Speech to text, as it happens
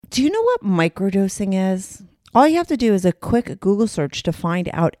Do you know what microdosing is? All you have to do is a quick Google search to find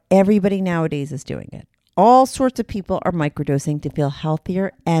out everybody nowadays is doing it. All sorts of people are microdosing to feel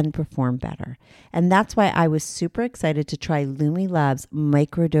healthier and perform better. And that's why I was super excited to try Lumi Labs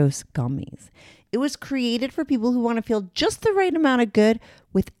microdose gummies. It was created for people who want to feel just the right amount of good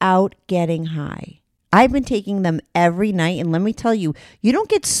without getting high. I've been taking them every night, and let me tell you, you don't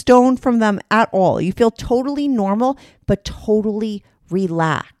get stoned from them at all. You feel totally normal, but totally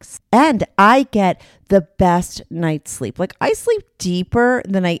relaxed. And I get the best night's sleep. Like, I sleep deeper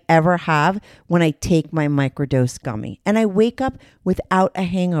than I ever have when I take my microdose gummy, and I wake up without a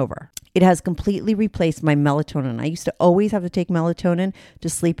hangover. It has completely replaced my melatonin. I used to always have to take melatonin to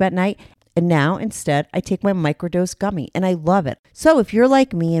sleep at night. And now, instead, I take my microdose gummy, and I love it. So if you're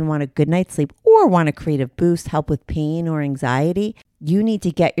like me and want a good night's sleep or want a creative boost, help with pain or anxiety, you need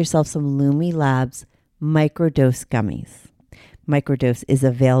to get yourself some Lumi Labs microdose gummies. Microdose is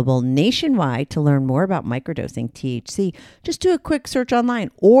available nationwide. To learn more about microdosing THC, just do a quick search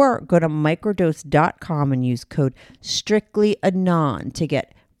online or go to microdose.com and use code STRICTLYANON to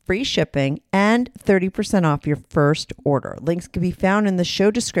get free shipping and 30% off your first order. Links can be found in the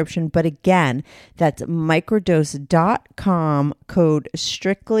show description, but again, that's microdose.com, code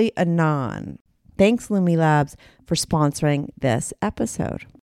STRICTLYANON. Thanks, Lumi Labs, for sponsoring this episode.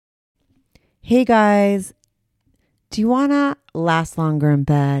 Hey guys, do you want to last longer in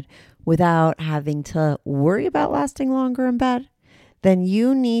bed without having to worry about lasting longer in bed? Then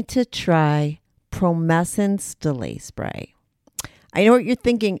you need to try Promescent's Delay Spray. I know what you're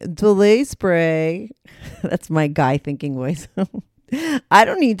thinking, delay spray. That's my guy thinking voice. I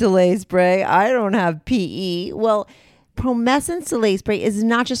don't need delay spray. I don't have PE. Well, Promescent's Delay Spray is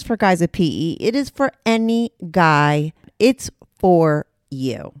not just for guys with PE. It is for any guy. It's for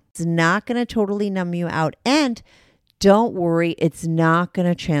you. It's not going to totally numb you out. And don't worry, it's not going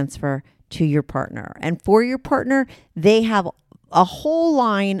to transfer to your partner. And for your partner, they have a whole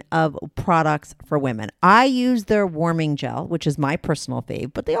line of products for women. I use their warming gel, which is my personal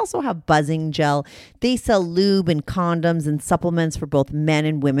fave, but they also have buzzing gel. They sell lube and condoms and supplements for both men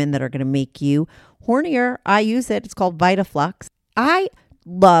and women that are going to make you hornier. I use it. It's called VitaFlux. I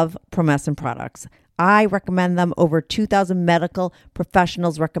love Promescent products. I recommend them. Over 2,000 medical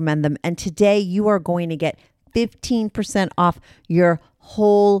professionals recommend them. And today you are going to get 15% off your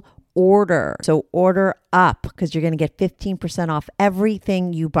whole order. So order up because you're going to get 15% off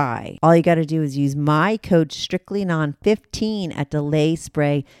everything you buy. All you got to do is use my code STRICTLYNON15 at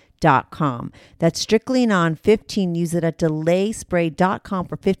delayspray.com. That's STRICTLYNON15. Use it at delayspray.com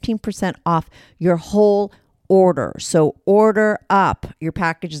for 15% off your whole order. So order up. Your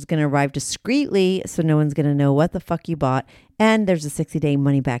package is going to arrive discreetly so no one's going to know what the fuck you bought. And there's a 60-day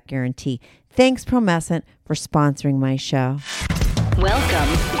money-back guarantee. Thanks, Promescent, for sponsoring my show. Welcome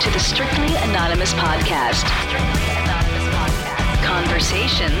to the Strictly Anonymous Podcast. Strictly Anonymous Podcast.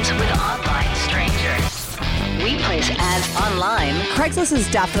 Conversations with online strangers. We place ads online. Craigslist is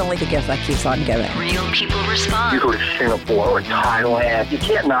definitely the gift that keeps on giving. Real people respond. You go to Singapore or Thailand. You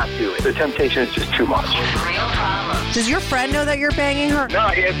can't not do it. The temptation is just too much. Real problems. Does your friend know that you're banging her? No,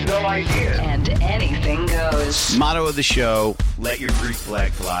 he has no idea. And anything goes. Motto of the show, let your Greek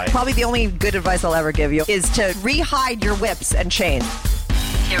flag fly. Probably the only good advice I'll ever give you is to re-hide your whips and chains.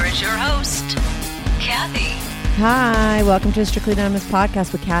 Here is your host, Kathy. Hi, welcome to the Strictly Anonymous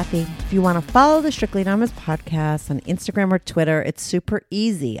Podcast with Kathy. If you want to follow the Strictly Anonymous Podcast on Instagram or Twitter, it's super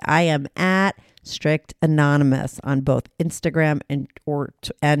easy. I am at Strict Anonymous on both Instagram and or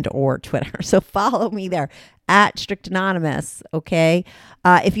Twitter. So follow me there at Strict Anonymous. Okay.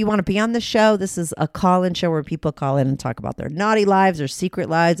 If you want to be on the show, this is a call-in show where people call in and talk about their naughty lives or secret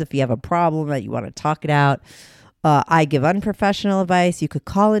lives. If you have a problem that you want to talk it out, I give unprofessional advice. You could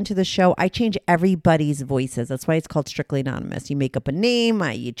call into the show. I change everybody's voices. That's why it's called Strictly Anonymous. You make up a name.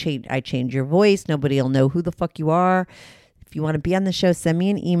 I change your voice. Nobody will know who the fuck you are. If you want to be on the show, send me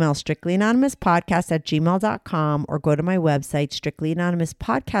an email, strictlyanonymouspodcast@gmail.com, or go to my website,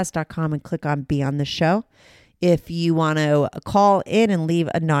 strictlyanonymouspodcast.com, and click on Be on the Show. If you want to call in and leave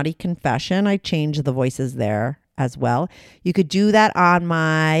a naughty confession, I change the voices there as well. You could do that on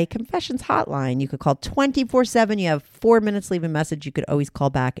my confessions hotline. You could call 24/7. You have 4 minutes, leave a message. You could always call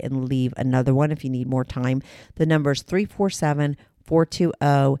back and leave another one if you need more time. The number is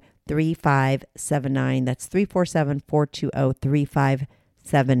 347-420-3579. That's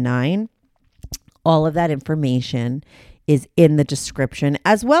 347-420-3579. All of that information is in the description,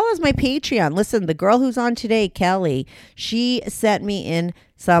 as well as my Patreon. Listen, the girl who's on today, Kelly, she sent me in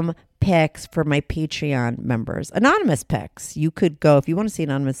some pics for my Patreon members, anonymous pics. You could go, if you want to see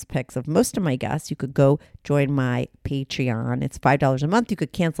anonymous pics of most of my guests, you could go join my Patreon. It's $5 a month. You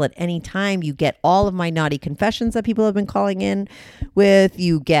could cancel at any time. You get all of my naughty confessions that people have been calling in with.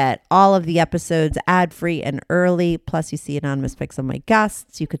 You get all of the episodes ad-free and early. Plus you see anonymous pics of my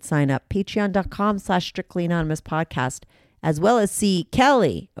guests. You could sign up patreon.com/Strictly Anonymous Podcast, as well as see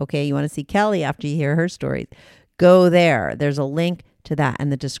Kelly. Okay, you want to see Kelly after you hear her stories. Go there. There's a link to that in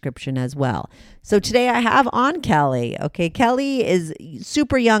the description as well. So today I have on Kelly. Okay, Kelly is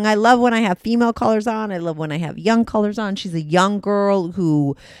super young. I love when I have female callers on. I love when I have young callers on. She's a young girl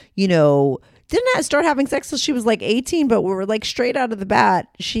who, didn't start having sex till she was like 18, but we were like straight out of the bat,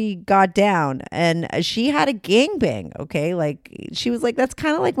 she got down and she had a gangbang. Okay, like she was like, that's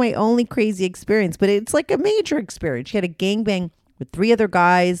kind of like my only crazy experience, but it's like a major experience. She had a gangbang with 3 other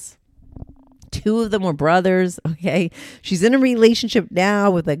guys. 2 of them were brothers. Okay. She's in a relationship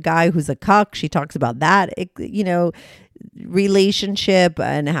now with a guy who's a cuck. She talks about that, relationship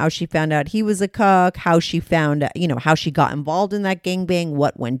and how she found out he was a cuck, how she found, how she got involved in that gangbang,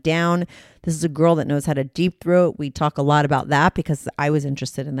 what went down. This is a girl that knows how to deep throat. We talk a lot about that because I was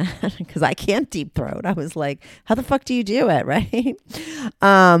interested in that because I can't deep throat. I was like, how the fuck do you do it? Right.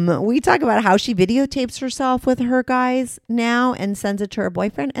 We talk about how she videotapes herself with her guys now and sends it to her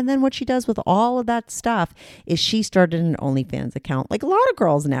boyfriend. And then what she does with all of that stuff is she started an OnlyFans account like a lot of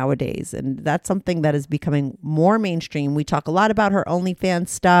girls nowadays. And that's something that is becoming more mainstream. We talk a lot about her OnlyFans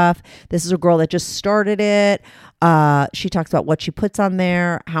stuff. This is a girl that just started it. She talks about what she puts on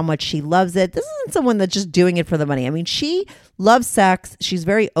there, how much she loves it. This isn't someone that's just doing it for the money. I mean, she loves sex. She's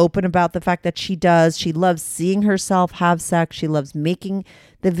very open about the fact that she does. She loves seeing herself have sex. She loves making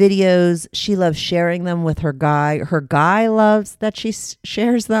the videos. She loves sharing them with her guy. Her guy loves that she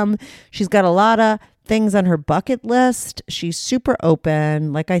shares them. She's got a lot of things on her bucket list. She's super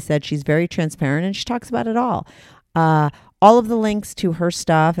open. Like I said, she's very transparent and she talks about it all. All of the links to her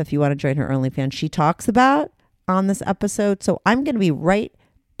stuff, if you want to join her OnlyFans, she talks about on this episode. So I'm going to be right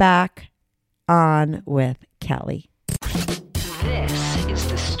back on with Kelly. This is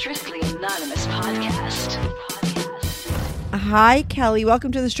the Strictly Anonymous Podcast. Hi, Kelly.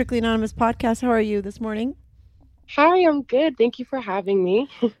 Welcome to the Strictly Anonymous Podcast. How are you this morning? Hi, I'm good. Thank you for having me.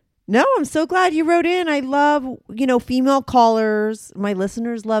 No, I'm so glad you wrote in. I love, female callers. My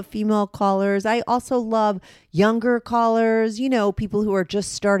listeners love female callers. I also love younger callers, people who are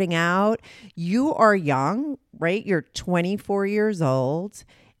just starting out. You are young, right? You're 24 years old.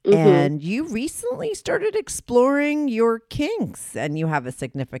 Mm-hmm. And you recently started exploring your kinks and you have a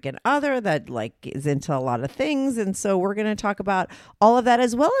significant other that is into a lot of things. And so we're going to talk about all of that,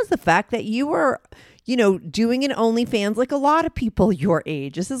 as well as the fact that you were, doing an OnlyFans like a lot of people your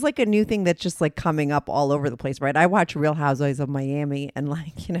age. This is like a new thing that's just coming up all over the place, right? I watch Real Housewives of Miami and all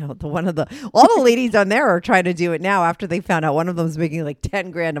the ladies on there are trying to do it now after they found out one of them's making like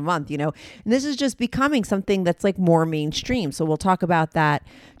 10 grand a month, and this is just becoming something that's more mainstream. So we'll talk about that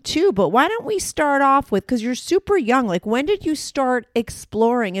too. But why don't we start off with, because you're super young, when did you start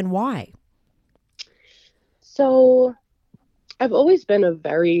exploring and why? So I've always been a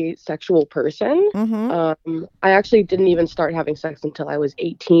very sexual person. Mm-hmm. I actually didn't even start having sex until I was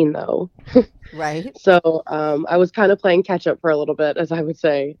 18 though. Right. So I was kind of playing catch up for a little bit, as I would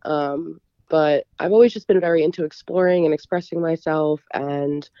say. But I've always just been very into exploring and expressing myself.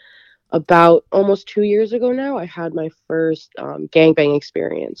 And about almost 2 years ago now, I had my first gangbang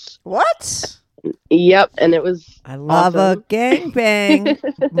experience. What? Yep, and it was I love awesome. A gangbang.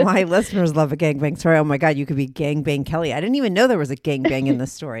 My listeners love a gangbang story. Oh my God, you could be gangbang Kelly. I didn't even know there was a gangbang in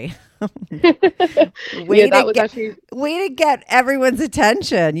this story. Way to get everyone's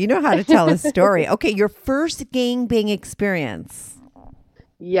attention. You know how to tell a story. Okay, your first gangbang experience.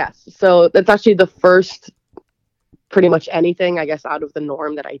 Yes, so that's actually the first pretty much anything, I guess, out of the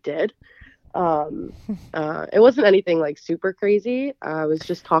norm that I did. It wasn't anything super crazy. I was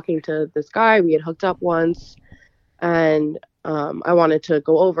just talking to this guy. We had hooked up once and I wanted to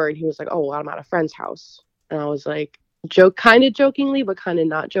go over and he was like, oh, well, I'm at a friend's house. And I was like, kind of jokingly, but kind of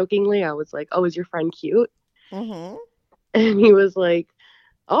not jokingly. I was like, oh, is your friend cute? Mm-hmm. And he was like,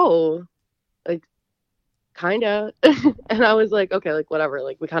 oh, kind of. And I was like, okay, whatever.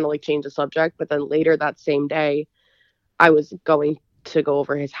 We kind of changed the subject. But then later that same day, I was going to go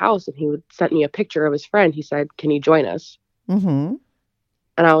over his house and he would send me a picture of his friend. He said, can you join us? Mm-hmm.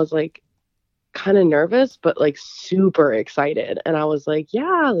 And I was kind of nervous, but super excited. And I was like,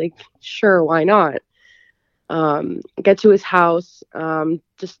 yeah, sure, why not? Get to his house,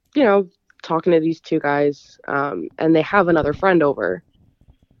 just, talking to these 2 guys, and they have another friend over.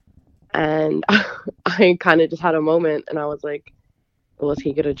 And I kind of just had a moment and I was like, was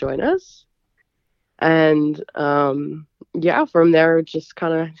he going to join us? And yeah, from there it just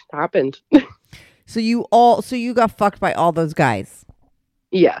kind of happened. So you got fucked by all those guys.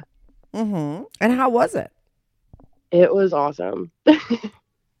 Yeah. Mm-hmm. And how was it? It was awesome.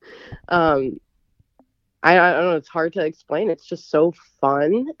 I don't know, it's hard to explain. It's just so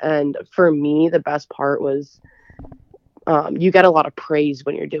fun. And for me, the best part was you get a lot of praise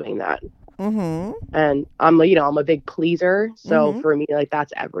when you're doing that. Mm-hmm. And I'm a big pleaser. So for me, like,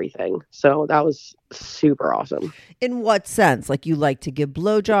 that's everything. So that was super awesome. In what sense? Like, you like to give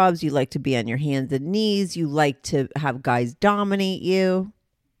blowjobs, you like to be on your hands and knees, you like to have guys dominate you?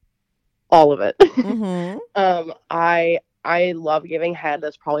 All of it. Mm-hmm. I love giving head.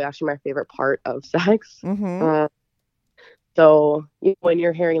 That's probably actually my favorite part of sex. Mm-hmm. So when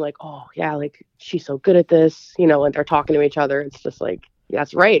you're hearing like, oh yeah, like she's so good at this, when they're talking to each other, it's just like, yeah,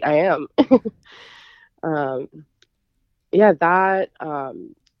 that's right, I am. Yeah, that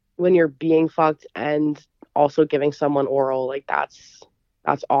when you're being fucked and also giving someone oral, like that's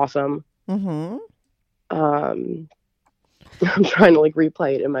awesome. Mm-hmm. I'm trying to like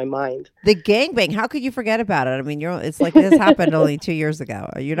replay it in my mind. The gangbang, how could you forget about it? I mean, it's like this happened only 2 years ago.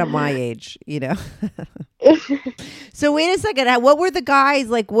 You're not my age, So wait a second. What were the guys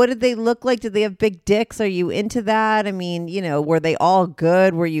like? What did they look like? Did they have big dicks? Are you into that? I mean, were they all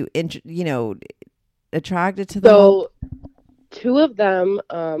good? Were you, attracted to them? So two of them,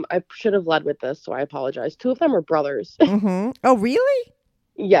 I should have led with this, so I apologize. Two of them are brothers. Mm-hmm. Oh, really?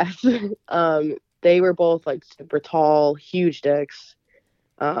 Yes. They were both like super tall, huge dicks.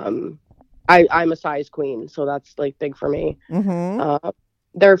 I'm a size queen, so that's like big for me. Mm-hmm.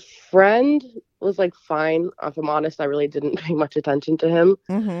 Their friend was like fine. If I'm honest, I really didn't pay much attention to him.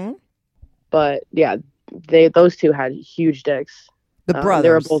 Mm-hmm. But yeah, those two had huge dicks. The brothers.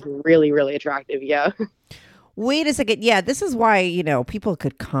 They were both really, really attractive. Yeah. Wait a second. Yeah, this is why, people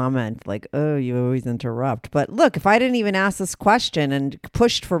could comment like, oh, you always interrupt. But look, if I didn't even ask this question and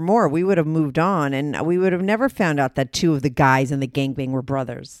pushed for more, we would have moved on and we would have never found out that two of the guys in the gangbang were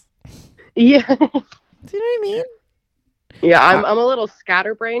brothers. Yeah. Do you know what I mean? Yeah, I'm a little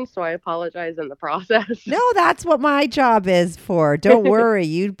scatterbrained, so I apologize in the process. No, that's what my job is for. Don't worry,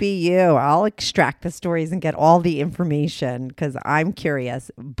 you be you. I'll extract the stories and get all the information because I'm curious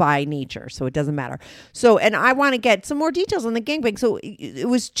by nature, so it doesn't matter. So, and I want to get some more details on the gangbang. So it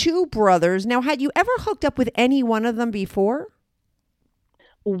was two brothers. Now, had you ever hooked up with any one of them before?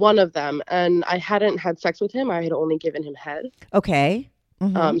 One of them, and I hadn't had sex with him. I had only given him head. Okay.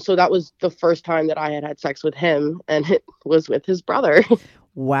 Mm-hmm. So that was the first time that I had sex with him, and it was with his brother.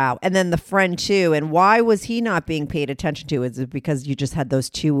 Wow. And then the friend too. And why was he not being paid attention to? Is it because you just had those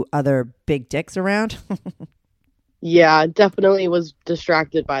two other big dicks around? Yeah, definitely was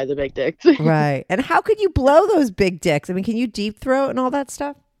distracted by the big dicks. Right. And how could you blow those big dicks? I mean, can you deep throat and all that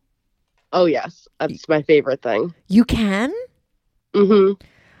stuff? Oh, yes. That's my favorite thing. You can? Mm-hmm.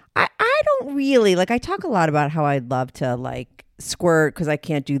 I don't really, I talk a lot about how I'd love to, squirt because I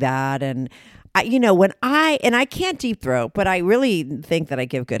can't do that. And I can't deep throat, but I really think that I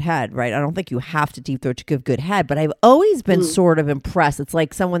give good head, right? I don't think you have to deep throat to give good head, but I've always been sort of impressed. It's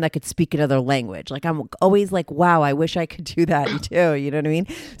like someone that could speak another language. Like I'm always like, wow, I wish I could do that too. You know what I mean?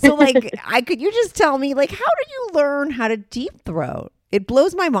 So could you just tell me how did you learn how to deep throat? It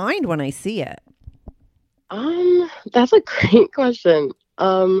blows my mind when I see it. That's a great question.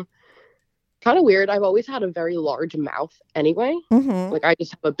 Kind of weird. I've always had a very large mouth anyway. Mm-hmm. I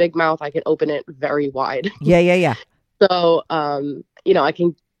just have a big mouth. I can open it very wide. Yeah. So, I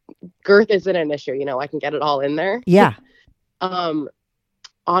can, girth isn't an issue. I can get it all in there. Yeah.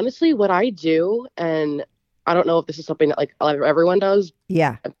 Honestly, what I do, and I don't know if this is something that everyone does.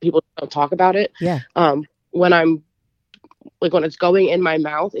 Yeah. People don't talk about it. Yeah. When it's going in my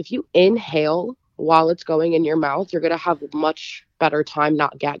mouth, if you inhale while it's going in your mouth, you're going to have a much better time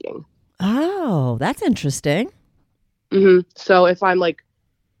not gagging. Oh, that's interesting. Mm-hmm. So if I'm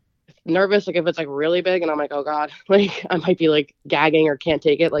nervous, if it's really big and I'm like, oh God, I might be gagging or can't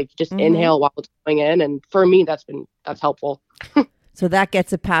take it, just inhale while it's going in. And for me, that's helpful. So that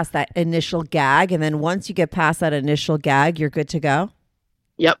gets it past that initial gag. And then once you get past that initial gag, you're good to go?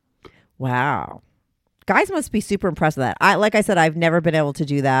 Yep. Wow. Guys must be super impressed with that. Like I said, I've never been able to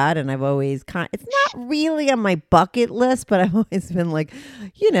do that. And I've always it's not really on my bucket list, but I've always been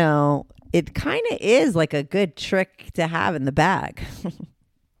it kind of is a good trick to have in the bag.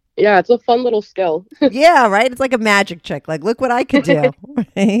 Yeah, it's a fun little skill. Yeah, right? It's like a magic trick. Look what I could do.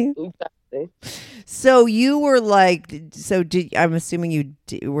 Right? Exactly. So you were I'm assuming you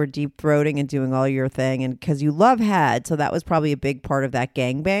were deep throating and doing all your thing, and because you love head, so that was probably a big part of that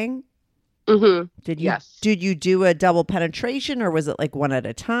gangbang. Mm-hmm. Did you do a double penetration, or was it like one at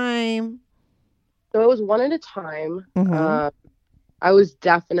a time? So it was one at a time. Mm-hmm. I was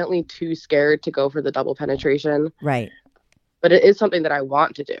definitely too scared to go for the double penetration, Right. but it is something that I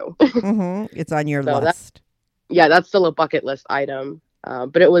want to do. Mm-hmm. It's on your So list. that's still a bucket list item.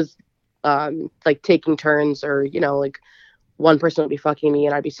 But it was like taking turns, or like one person would be fucking me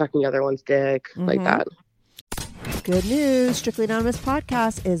and I'd be sucking the other one's dick, like that. Good news. Strictly Anonymous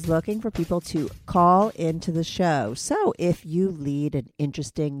Podcast is looking for people to call into the show. So if you lead an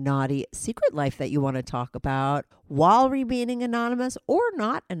interesting, naughty secret life that you want to talk about while remaining anonymous or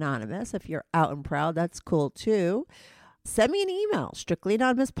not anonymous, if you're out and proud, that's cool too. Send me an email,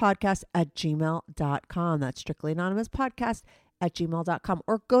 strictlyanonymouspodcast@gmail.com. That's strictlyanonymouspodcast@gmail.com.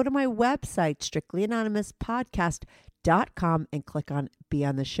 Or go to my website, strictlyanonymouspodcast.com, and click on Be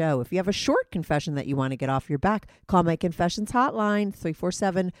on the Show. If you have a short confession that you want to get off your back, call my confessions hotline,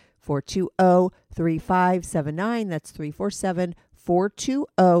 347-420-3579. That's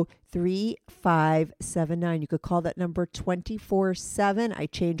 347-420-3579. You could call that number 24/7. I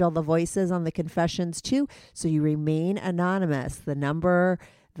change all the voices on the confessions too, so you remain anonymous. The number,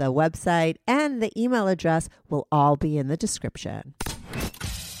 the website, and the email address will all be in the description.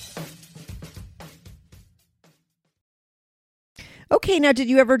 Okay, now did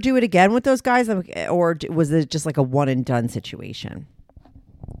you ever do it again with those guys, or was it just like a one and done situation?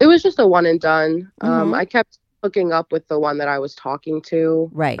 It was just a one and done. I kept hooking up with the one that I was talking to.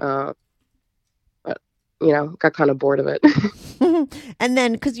 Right. But got kind of bored of it. And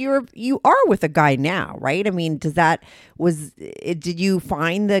then, because you are with a guy now, right? I mean, did you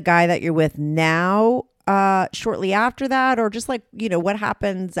find the guy that you're with now shortly after that, or just like, what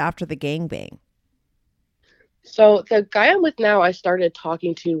happens after the gangbang? So the guy I'm with now, I started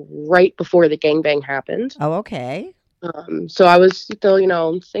talking to right before the gangbang happened. Oh, okay. So I was still,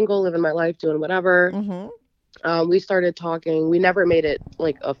 single, living my life, doing whatever. We started talking. We never made it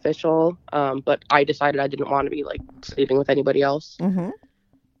like official, but I decided I didn't want to be like sleeping with anybody else.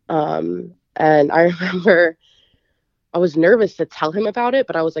 And I remember I was nervous to tell him about it,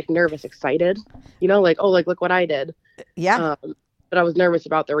 but I was like nervous, excited, like, oh, like, look what I did. Yeah. But I was nervous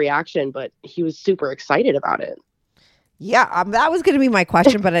about the reaction, but he was super excited about it. Yeah, that was going to be my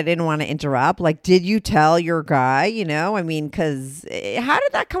question, but I didn't want to interrupt. Like, did you tell your guy, I mean, because how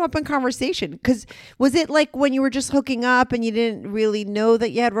did that come up in conversation? Because was it like when you were just hooking up and you didn't really know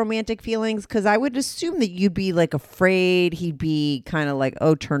that you had romantic feelings? Because I would assume that you'd be like afraid, he'd be kind of like,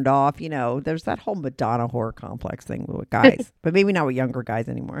 oh, turned off. There's that whole Madonna horror complex thing with guys, but maybe not with younger guys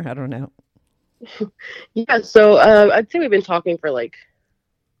anymore. I don't know. Yeah, so I'd say we've been talking for like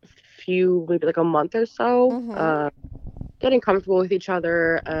maybe like a month or so, getting comfortable with each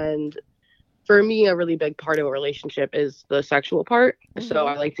other. And for me, a really big part of a relationship is the sexual part. So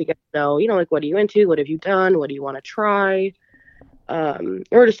I like to get to know, like, what are you into? What have you done? What do you want to try? And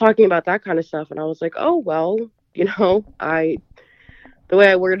we're just talking about that kind of stuff. And I was like, oh, well, the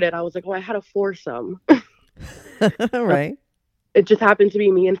way I worded it, I was like, oh, I had a foursome. Right. It just happened to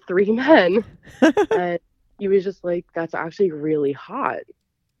be me and three men. And he was just like, that's actually really hot.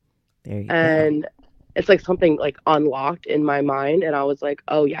 There you go. And it's like something like unlocked in my mind. And I was like,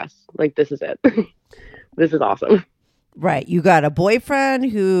 oh, yes, like, this is it. This is awesome. Right. You got a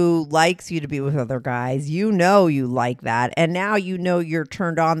boyfriend who likes you to be with other guys. You like that. And now you're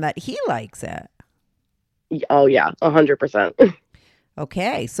turned on that he likes it. Oh, yeah, 100%.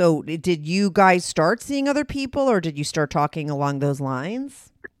 Okay. So did you guys start seeing other people, or did you start talking along those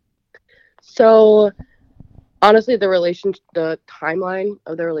lines? So honestly, the timeline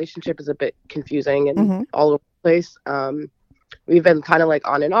of the relationship is a bit confusing and all over the place. We've been kind of like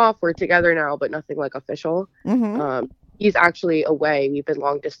on and off. We're together now, but nothing like official. He's actually away. We've been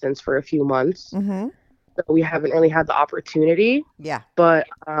long distance for a few months. So we haven't really had the opportunity. Yeah. But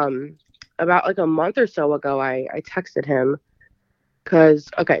about like a month or so ago, I texted him because,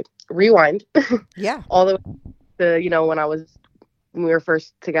 okay, rewind. Yeah. All the way to, when we were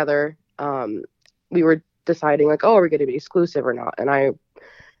first together, we were deciding like, oh, are we going to be exclusive or not? And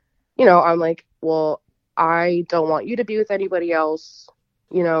I'm like, well, I don't want you to be with anybody else,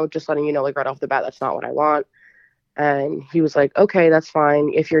 just letting you know, like, right off the bat, that's not what I want. And he was like, okay, that's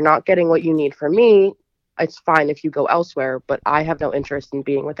fine. If you're not getting what you need from me, it's fine if you go elsewhere, but I have no interest in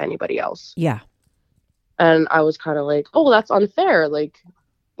being with anybody else. Yeah. And I was kind of like, oh, that's unfair. Like,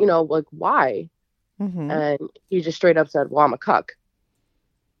 like, why? And he just straight up said, well, I'm a cuck.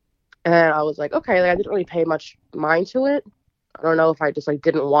 And I was like, okay, like, I didn't really pay much mind to it. I don't know if I just like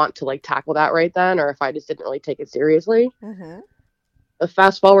didn't want to like tackle that right then, or if I just didn't really take it seriously. But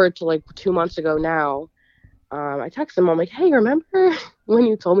fast forward to like 2 months ago now, I texted him. I'm like, hey, remember when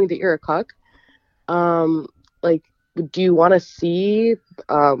you told me that you're a cuck? like, do you want to see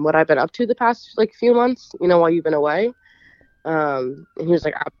what I've been up to the past like few months, while you've been away? And he was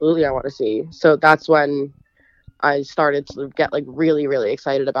like, absolutely, I want to see. So that's when I started to get like really, really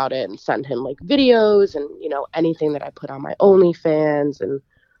excited about it and send him like videos and, anything that I put on my OnlyFans and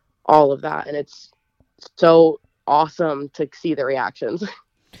all of that. And it's so awesome to see the reactions.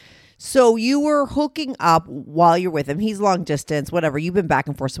 So you were hooking up while you're with him. He's long distance, whatever. You've been back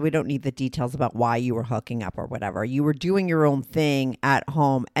and forth, so we don't need the details about why you were hooking up or whatever. You were doing your own thing at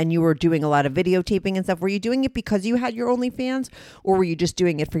home, and you were doing a lot of videotaping and stuff. Were you doing it because you had your OnlyFans, or were you just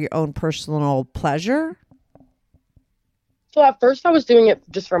doing it for your own personal pleasure? So at first I was doing it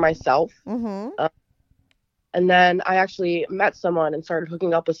just for myself. Mm-hmm. And then I actually met someone and started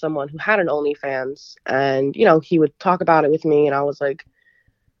hooking up with someone who had an OnlyFans. And, he would talk about it with me. And I was like,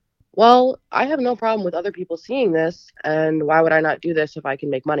 well, I have no problem with other people seeing this. And why would I not do this if I can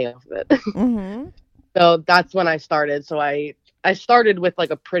make money off of it? Mm-hmm. So that's when I started. So I started with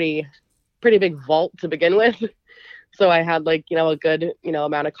like a pretty big vault to begin with. So I had like, a good,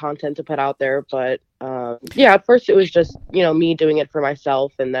 amount of content to put out there. But yeah, at first it was just, me doing it for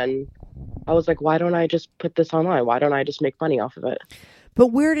myself. And then I was like, why don't I just put this online? Why don't I just make money off of it? But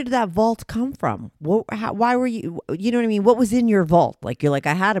where did that vault come from? Why were you, you know what I mean? What was in your vault? Like, you're like,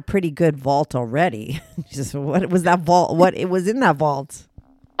 I had a pretty good vault already. Just what was that vault? What it was in that vault?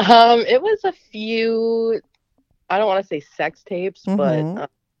 It was a few, I don't want to say sex tapes, Mm-hmm. but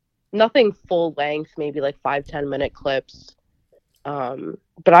nothing full length, maybe like 5-10 minute clips.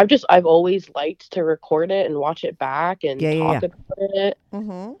 But I've always liked to record it and watch it back and talk about it.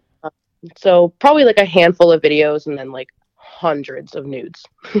 Mm-hmm. So probably like a handful of videos and then like hundreds of nudes.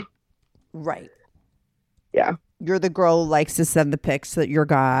 Right. Yeah. You're the girl who likes to send the pics that your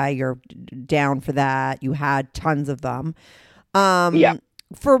guy, you're down for that. You had tons of them. Yeah.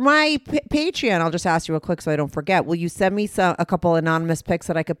 For my Patreon, I'll just ask you real quick so I don't forget. Will you send me a couple anonymous pics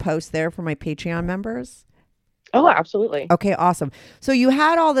that I could post there for my Patreon members? Oh, absolutely. Okay, awesome. So you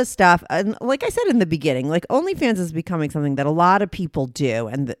had all this stuff, and like I said in the beginning, like OnlyFans is becoming something that a lot of people do,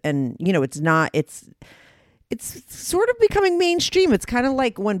 and it's sort of becoming mainstream. It's kind of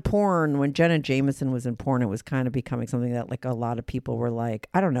like when Jenna Jameson was in porn, it was kind of becoming something that like a lot of people were like,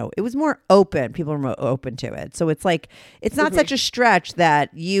 I don't know, it was more open. People were more open to it. So it's like, it's not such a stretch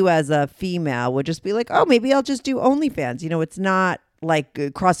that you as a female would just be like, oh, maybe I'll just do OnlyFans. It's not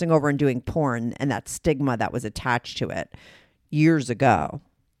like crossing over and doing porn and that stigma that was attached to it years ago.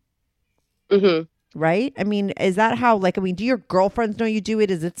 Mm-hmm. Right? I mean, is that how, do your girlfriends know you do it?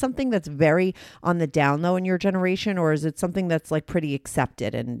 Is it something that's very on the down low in your generation, or is it something that's like pretty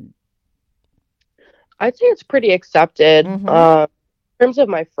accepted? And I'd say it's pretty accepted. Mm-hmm. In terms of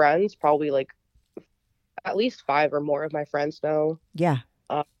my friends, probably like at least 5 or more of my friends know. Yeah.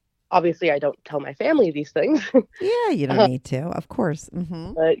 Obviously, I don't tell my family these things. Yeah, you don't need to, of course.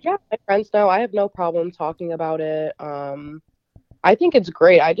 Mm-hmm. But yeah, my friends know. I have no problem talking about it. I think it's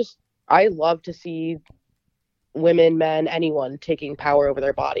great. I love to see women, men, anyone taking power over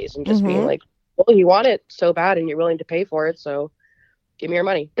their bodies and just being like, well, you want it so bad and you're willing to pay for it, so give me your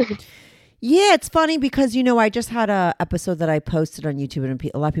money. Yeah, it's funny because, I just had a episode that I posted on YouTube,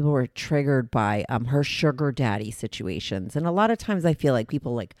 and a lot of people were triggered by her sugar daddy situations. And a lot of times I feel like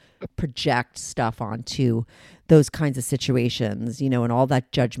people like project stuff onto those kinds of situations, and all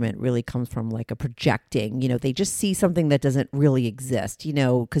that judgment really comes from like a projecting, they just see something that doesn't really exist,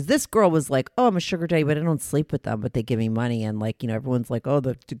 because this girl was like, oh, I'm a sugar daddy, but I don't sleep with them, but they give me money. And like, everyone's like, oh,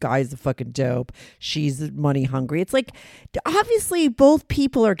 the guy's the fucking dope. She's money hungry. It's like, obviously both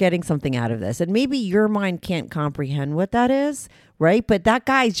people are getting something out of this, and maybe your mind can't comprehend what that is. Right. But that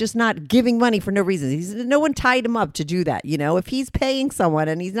guy's just not giving money for no reason. No one tied him up to do that. If he's paying someone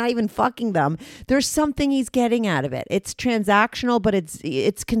and he's not even fucking them, there's something he's getting out of it. It's transactional, but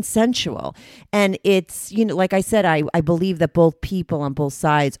it's consensual. And it's, like I said, I believe that both people on both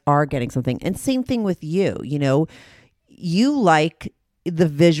sides are getting something. And same thing with you. You like the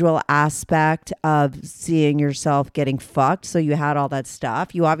visual aspect of seeing yourself getting fucked. So you had all that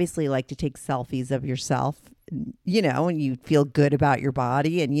stuff. You obviously like to take selfies of yourself, and you feel good about your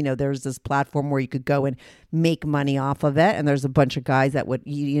body. And, there's this platform where you could go and make money off of it. And there's a bunch of guys that would,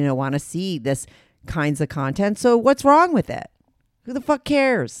 want to see this kinds of content. So what's wrong with it? Who the fuck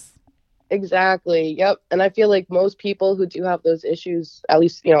cares? Exactly. Yep. And I feel like most people who do have those issues, at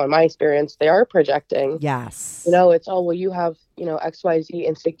least, in my experience, they are projecting. Yes. It's, oh, well, you have, XYZ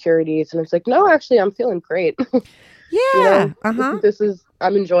insecurities. And it's like, no, actually, I'm feeling great. Yeah.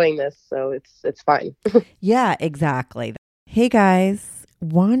 I'm enjoying this. So it's fine. Yeah, exactly. Hey, guys.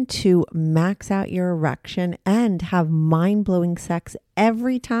 Want to max out your erection and have mind-blowing sex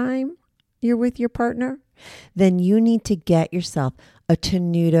every time? you're with your partner, then you need to get yourself a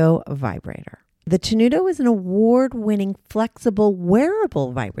Tenuto vibrator. The Tenuto is an award-winning, flexible,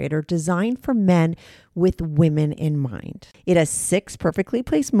 wearable vibrator designed for men with women in mind. It has 6 perfectly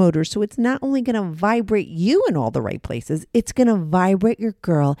placed motors, so it's not only going to vibrate you in all the right places, it's going to vibrate your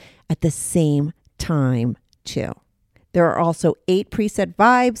girl at the same time, too. There are also 8 preset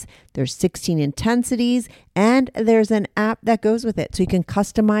vibes, there's 16 intensities, and there's an app that goes with it so you can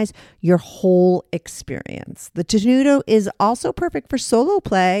customize your whole experience. The Tenuto is also perfect for solo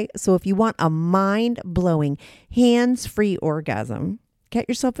play, so if you want a mind-blowing, hands-free orgasm, get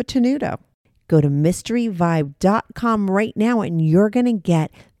yourself a Tenuto. Go to mysteryvibe.com right now and you're going to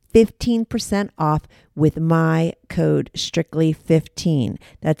get 15% off with my code STRICTLY15.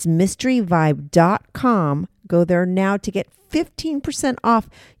 That's mysteryvibe.com. Go there now to get 15% off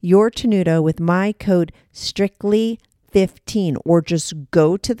your Tenuto with my code STRICTLY15, or just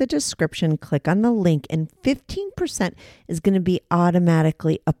go to the description, click on the link, and 15% is going to be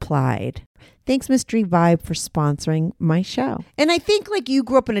automatically applied. Thanks, Mystery Vibe, for sponsoring my show. And I think like you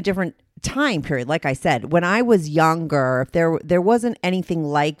grew up in a different time period. Like I said, when I was younger, if there wasn't anything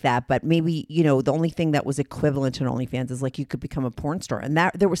like that, but maybe, you know, the only thing that was equivalent to an OnlyFans is like you could become a porn star, and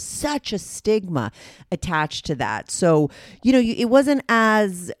that there was such a stigma attached to that. So, you know, it wasn't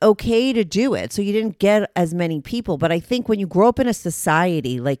as okay to do it. So you didn't get as many people. But I think when you grow up in a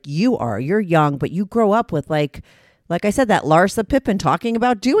society like you're young, but you grow up with like I said, that Larsa Pippen talking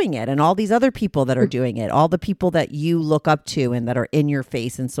about doing it and all these other people that are doing it, all the people that you look up to and that are in your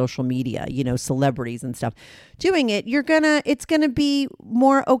face in social media, you know, celebrities and stuff doing it, it's going to be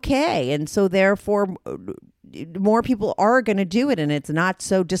more okay. And so therefore more people are going to do it and it's not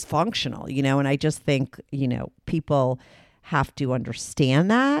so dysfunctional, you know, and I just think, you know, people have to understand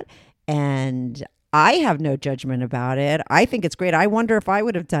that. And I have no judgment about it. I think it's great. I wonder if I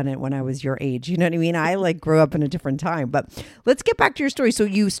would have done it when I was your age. You know what I mean? I like grew up in a different time. But let's get back to your story. So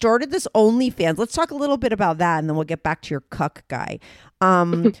you started this OnlyFans. Let's talk a little bit about that, and then we'll get back to your Cuck guy.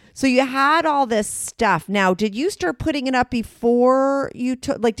 So you had all this stuff. Now, did you start putting it up before you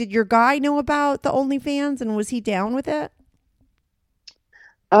took? Like, did your guy know about the OnlyFans, and was he down with it?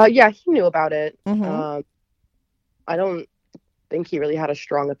 Yeah, he knew about it. Mm-hmm. I don't think he really had a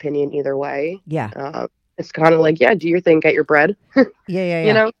strong opinion either way. Yeah. It's kind of like, yeah, do your thing, get your bread. Yeah.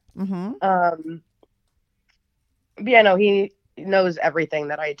 You know? Mm-hmm. But yeah, no, he knows everything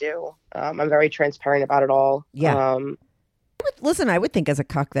that I do. I'm very transparent about it all. Yeah. Listen, I would think as a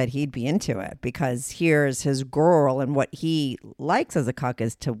cuck that he'd be into it, because here's his girl, and what he likes as a cuck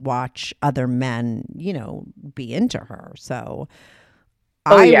is to watch other men, you know, be into her. So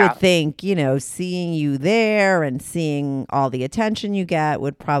I would think, you know, seeing you there and seeing all the attention you get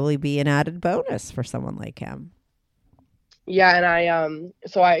would probably be an added bonus for someone like him. Yeah, and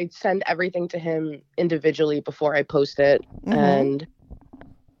so I send everything to him individually before I post it. Mm-hmm. And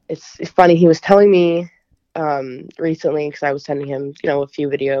it's funny, he was telling me recently, because I was sending him, you know, a few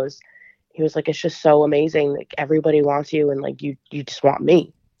videos. He was like, it's just so amazing. Like, everybody wants you, and like you just want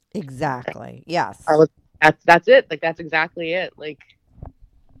me. Exactly. Yes. That's it. Like, that's exactly it. Like,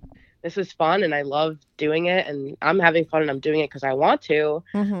 this is fun and I love doing it, and I'm having fun and I'm doing it because I want to.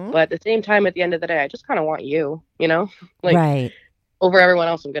 Mm-hmm. But at the same time, at the end of the day, I just kind of want you, you know, like right. Over everyone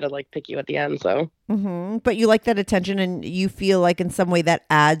else, I'm going to like pick you at the end. So, mm-hmm. But you like that attention, and you feel like in some way that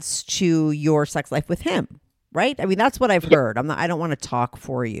adds to your sex life with him, right? I mean, that's what I've heard. I don't want to talk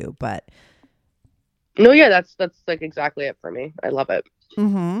for you, but no, yeah, that's like exactly it for me. I love it.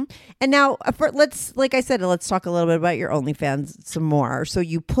 Mm-hmm. And now, like I said, let's talk a little bit about your OnlyFans some more. So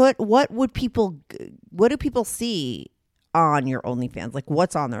you put, what do people see on your OnlyFans? Like,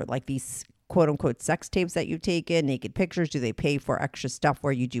 what's on there? Like these quote unquote sex tapes that you've taken, naked pictures? Do they pay for extra stuff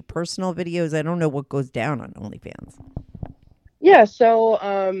where you do personal videos? I don't know what goes down on OnlyFans. Yeah. So,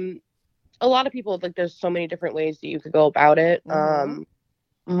 a lot of people, like, there's so many different ways that you could go about it. Mm-hmm.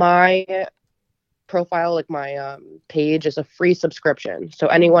 My profile, like my page, is a free subscription, so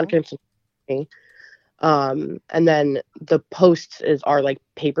anyone can subscribe to me. And then the posts are like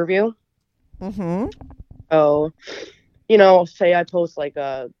pay-per-view. Mm-hmm. So, you know, say I post like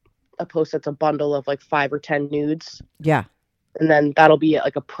a post that's a bundle of like 5 or 10 nudes. Yeah. And then that'll be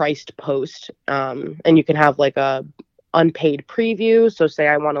like a priced post. And you can have like a unpaid preview. So say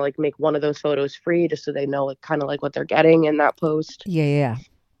I want to like make one of those photos free, just so they know like kind of like what they're getting in that post. Yeah.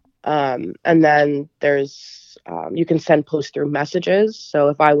 And then there's you can send posts through messages. So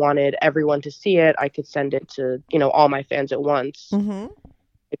if I wanted everyone to see it, I could send it to, you know, all my fans at once. Mm-hmm.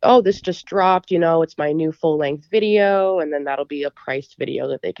 Like, oh, this just dropped, you know, it's my new full-length video, and then that'll be a priced video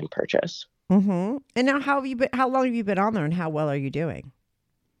that they can purchase. Mm-hmm. And now, how long have you been on there, and how well are you doing?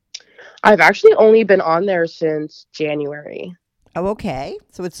 I've actually only been on there since January. Oh, okay.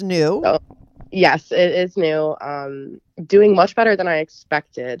 So it's new. So, yes, it is new. Doing much better than I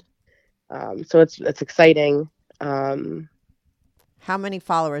expected. So it's exciting. How many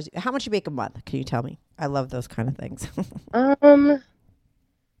followers? How much you make a month? Can you tell me? I love those kind of things. I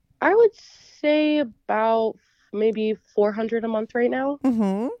would say about maybe 400 a month right now.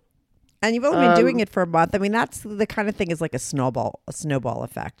 Mm-hmm. And you've only been doing it for a month. I mean, that's the kind of thing is like a snowball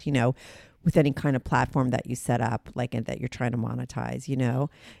effect, with any kind of platform that you set up, like and that you're trying to monetize,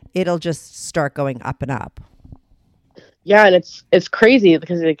 it'll just start going up and up. Yeah, and it's crazy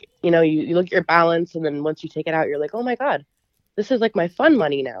because like, you look at your balance and then once you take it out, you're like, oh my God, this is like my fun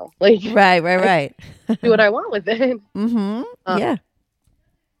money now. Like Right. do what I want with it. Mm-hmm. Yeah.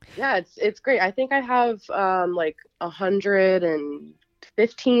 Yeah, it's great. I think I have like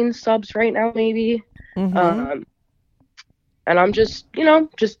 115 subs right now, maybe. Mm-hmm. And I'm just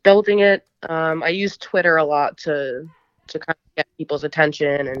building it. I use Twitter a lot to kind of get people's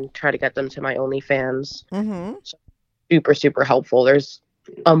attention and try to get them to my OnlyFans. Mm-hmm. So super, super helpful. There's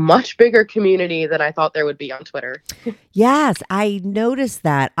a much bigger community than I thought there would be on Twitter. Yes, I noticed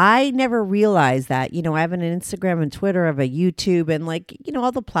that. I never realized that. I have an Instagram and Twitter, I have a YouTube, and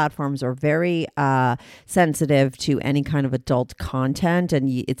all the platforms are very sensitive to any kind of adult content, and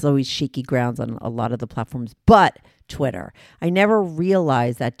it's always shaky grounds on a lot of the platforms. But Twitter, I never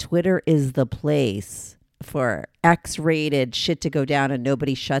realized that Twitter is the place for X-rated shit to go down and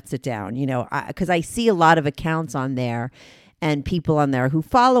nobody shuts it down, because I see a lot of accounts on there and people on there who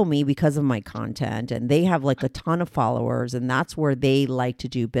follow me because of my content, and they have like a ton of followers, and that's where they like to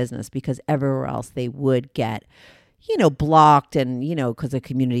do business, because everywhere else they would get, blocked and, because of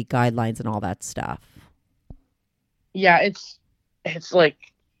community guidelines and all that stuff. Yeah, it's like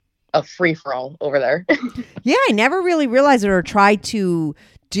a free-for-all over there. Yeah, I never really realized it or tried to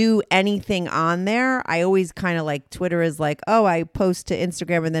do anything on there. I always kind of like Twitter is like, oh, I post to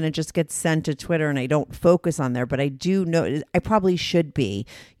Instagram and then it just gets sent to Twitter and I don't focus on there. But I do know I probably should be,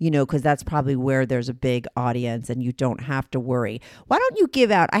 because that's probably where there's a big audience and you don't have to worry. Why don't you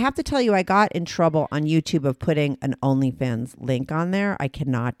give out? I have to tell you, I got in trouble on YouTube of putting an OnlyFans link on there. I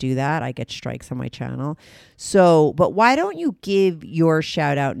cannot do that. I get strikes on my channel. So, but why don't you give your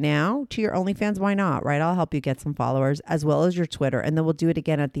shout out now to your OnlyFans? Why not? Right? I'll help you get some followers as well as your Twitter, and then we'll do it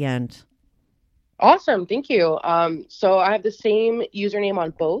again at the end. Awesome. Thank you. So I have the same username on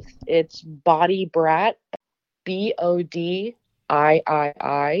both. It's Body Brat, BODIIIBRAT.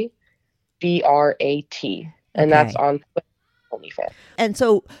 And that's on OnlyFans. And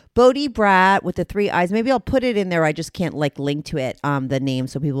so Bodhi Brat with the 3 eyes, maybe I'll put it in there. I just can't link to it, the name,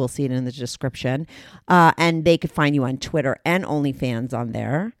 so people will see it in the description. And they could find you on Twitter and OnlyFans on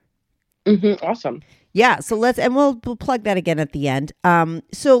there. Mm-hmm. Awesome. Yeah, so we'll plug that again at the end.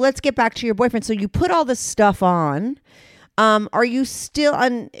 So let's get back to your boyfriend. So you put all this stuff on. Are you still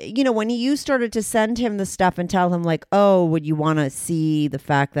on, when you started to send him the stuff and tell him like, oh, would you want to see the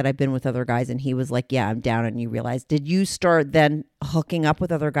fact that I've been with other guys? And he was like, yeah, I'm down. And you realized, did you start then hooking up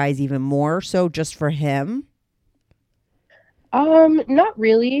with other guys even more so just for him? Not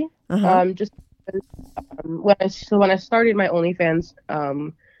really. Uh-huh. Just when I started my OnlyFans,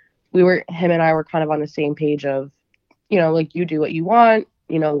 him and I were kind of on the same page of, like, you do what you want,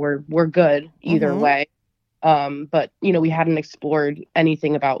 we're good either way. But we hadn't explored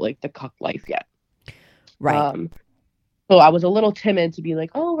anything about like the cuck life yet. Right. So I was a little timid to be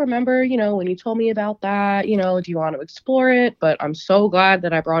like, oh, remember, when you told me about that, do you want to explore it? But I'm so glad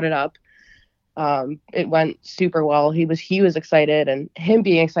that I brought it up. It went super well. He was excited, and him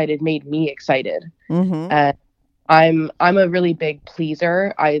being excited made me excited. Mm-hmm. And I'm a really big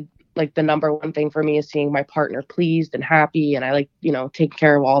pleaser. I like the number one thing for me is seeing my partner pleased and happy, and I like, taking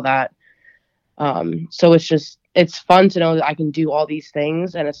care of all that. So it's fun to know that I can do all these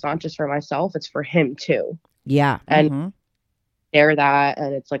things, and it's not just for myself, it's for him too. Yeah. And share that,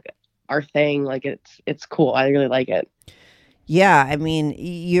 and it's like our thing. Like it's cool. I really like it. Yeah. I mean,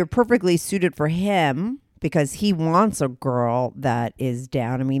 you're perfectly suited for him because he wants a girl that is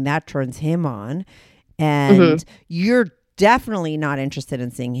down. I mean, that turns him on, and you're definitely not interested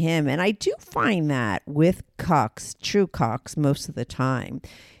in seeing him. And I do find that with cucks, true cucks, most of the time,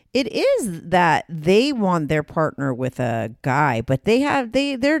 it is that they want their partner with a guy, but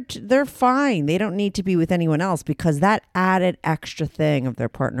they're fine. They don't need to be with anyone else because that added extra thing of their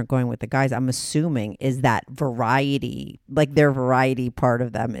partner going with the guys, I'm assuming, is that variety, like their variety part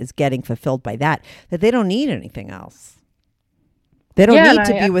of them is getting fulfilled by that they don't need anything else. They don't need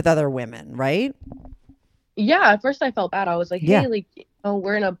to be with other women, right? Yeah, at first I felt bad. I was like, hey,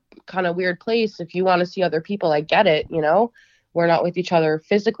 we're in a kind of weird place. If you want to see other people, I get it, we're not with each other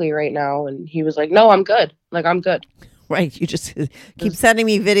physically right now. And he was like, no, I'm good. Like, I'm good. Right. You just keep sending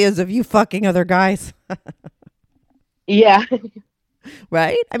me videos of you fucking other guys. Yeah.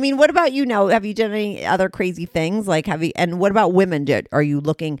 Right. I mean, what about you now? Have you done any other crazy things? Like, and what about women? Are you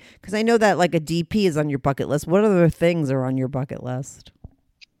looking, because I know that like a DP is on your bucket list. What other things are on your bucket list?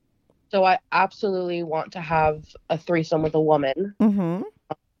 So I absolutely want to have a threesome with a woman, Mm-hmm.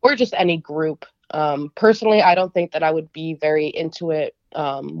 or just any group. Personally, I don't think that I would be very into it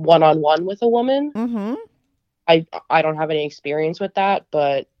one-on-one with a woman. Mm-hmm. I don't have any experience with that,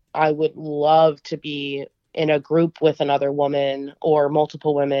 but I would love to be in a group with another woman or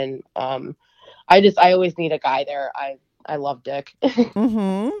multiple women. I always need a guy there. I love dick.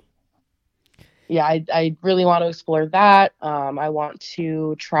 Mm-hmm. Yeah, I really want to explore that. I want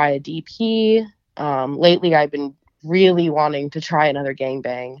to try a DP. Lately, I've been really wanting to try another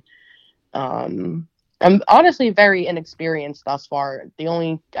gangbang. I'm honestly very inexperienced thus far. The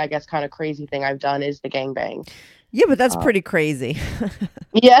only, I guess, kind of crazy thing I've done is the gangbang. Yeah, but that's pretty crazy.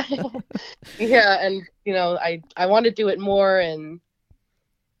 Yeah. Yeah, and I want to do it more and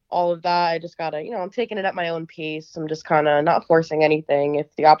all of that. I just gotta, I'm taking it at my own pace. I'm just kind of not forcing anything.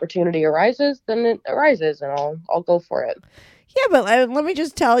 If the opportunity arises, then it arises, and I'll go for it. Yeah, but let me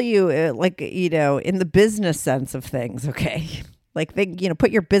just tell you, in the business sense of things, okay? Like,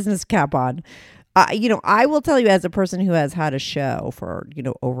 put your business cap on. I will tell you, as a person who has had a show for,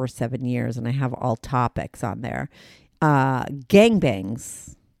 over 7 years, and I have all topics on there,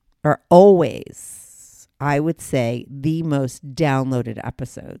 gangbangs are always, I would say, the most downloaded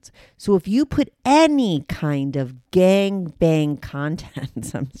episodes. So if you put any kind of gangbang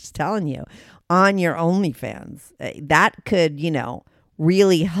content, I'm just telling you, on your OnlyFans, that could,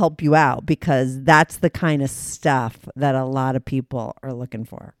 really help you out, because that's the kind of stuff that a lot of people are looking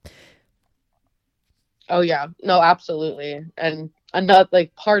for. Oh yeah, no, absolutely. And another,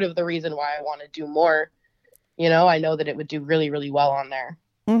 like, part of the reason why I want to do more, I know that it would do really, really well on there.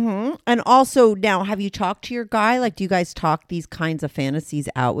 Mm-hmm. And also, now, have you talked to your guy? Like, do you guys talk these kinds of fantasies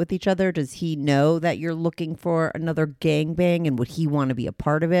out with each other? Does he know that you're looking for another gangbang, and would he want to be a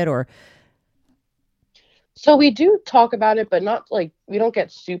part of it? Or so we do talk about it, but not like, we don't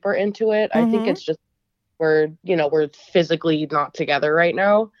get super into it. I think it's just we're physically not together right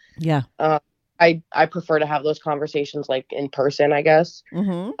now. yeah. I prefer to have those conversations like in person, I guess.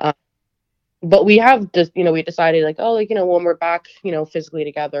 Mm-hmm. But we have just, we decided like, oh, like, when we're back, physically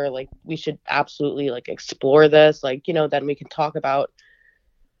together, like, we should absolutely like explore this, like, then we can talk about,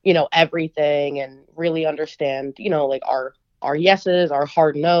 everything and really understand, like our yeses, our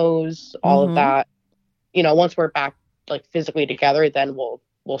hard no's, all of that. Once we're back like physically together, then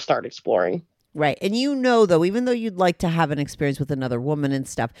we'll start exploring. Right. And though, even though you'd like to have an experience with another woman and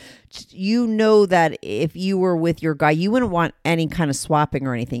stuff, that if you were with your guy, you wouldn't want any kind of swapping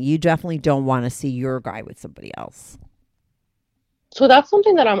or anything. You definitely don't want to see your guy with somebody else. So that's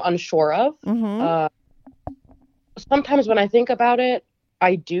something that I'm unsure of. Mm-hmm. Sometimes when I think about it,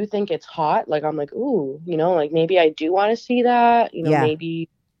 I do think it's hot. Like, I'm like, ooh, like, maybe I do want to see that. Yeah.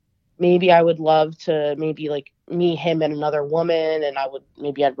 Maybe I would love to maybe like meet him and another woman, and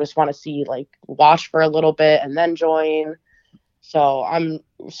I'd just want to see, like, watch for a little bit and then join. So I'm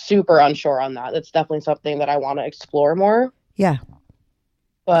super unsure on that. That's definitely something that I want to explore more. Yeah.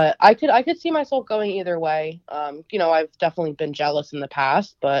 But I could see myself going either way. I've definitely been jealous in the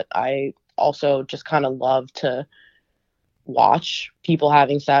past, but I also just kind of love to watch people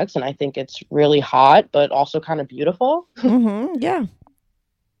having sex, and I think it's really hot, but also kind of beautiful. Mm-hmm. Yeah.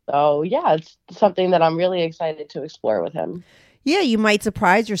 So, yeah, it's something that I'm really excited to explore with him. Yeah, you might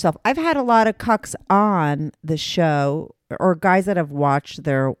surprise yourself. I've had a lot of cucks on the show, or guys that have watched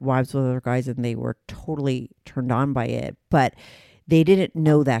their wives with other guys, and they were totally turned on by it, but they didn't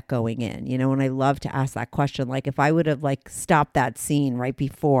know that going in, and I love to ask that question. Like, if I would have like stopped that scene right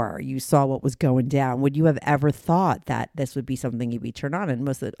before you saw what was going down, would you have ever thought that this would be something you'd be turned on? And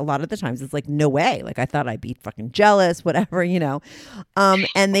a lot of the times it's like, no way. Like, I thought I'd be fucking jealous, whatever,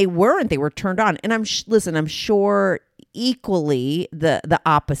 and they weren't. They were turned on. And I'm sure equally the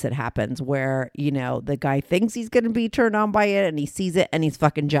opposite happens, where the guy thinks he's going to be turned on by it, and he sees it and he's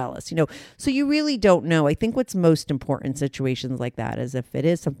fucking jealous, so you really don't know. I think what's most important in situations like that is, if it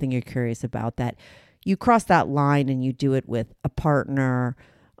is something you're curious about, that you cross that line and you do it with a partner,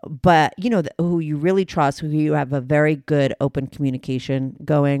 but who you really trust, who you have a very good open communication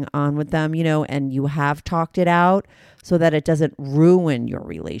going on with them, and you have talked it out so that it doesn't ruin your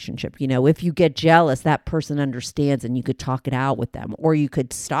relationship. If you get jealous, that person understands, and you could talk it out with them, or you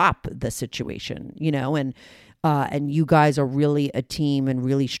could stop the situation, and and you guys are really a team and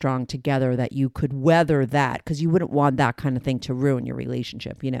really strong together, that you could weather that, because you wouldn't want that kind of thing to ruin your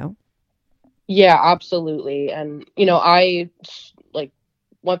relationship, you know? Yeah, absolutely. And, I like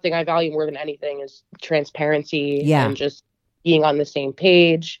one thing I value more than anything is transparency Yeah. and just being on the same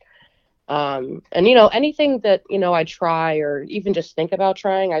page. And, anything that, I try or even just think about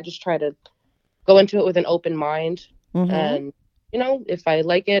trying, I just try to go into it with an open mind. Mm-hmm. And, if I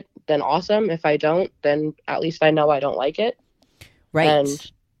like it, then awesome. If I don't, then at least I know I don't like it. Right.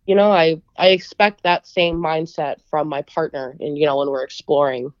 And, I expect that same mindset from my partner. And, when we're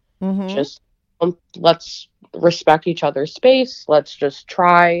exploring, Mm-hmm. just let's respect each other's space. Let's just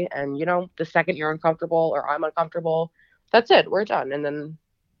try. And, the second you're uncomfortable or I'm uncomfortable, that's it. We're done. And then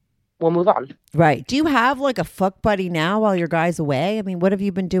we'll move on. Right. Do you have like a fuck buddy now while your guy's away? I mean, what have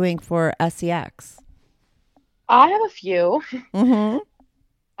you been doing for SEX? I have a few. Mm-hmm.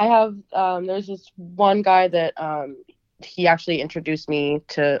 I have, there's this one guy that, he actually introduced me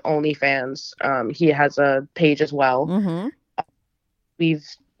to OnlyFans. He has a page as well. Mm-hmm. We've,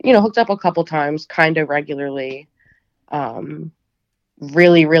 hooked up a couple times, kind of regularly.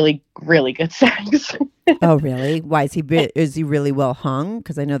 Really, really, really good sex. Oh, really? Why is he really well hung?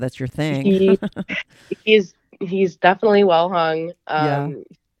 Because I know that's your thing. He's definitely well hung. Yeah.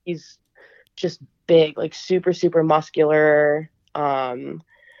 He's just big, like super, super muscular.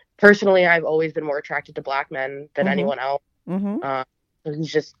 Personally, I've always been more attracted to black men than Mm-hmm. anyone else. Mm-hmm. So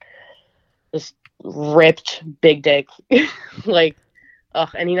he's just this ripped big dick, like,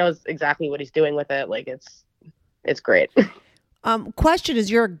 and he knows exactly what he's doing with it. Like it's great. Question: is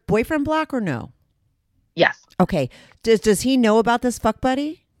your boyfriend black or no? Yes. Okay. Does he know about this fuck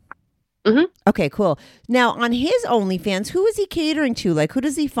buddy? Mm-hmm. Okay, cool. Now, on his OnlyFans, who is he catering to? Like, who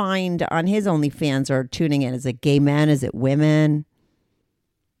does he find on his OnlyFans or tuning in? Is it gay men? Is it women?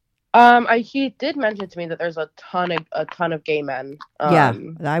 He did mention to me that there's a ton of gay men. Yeah,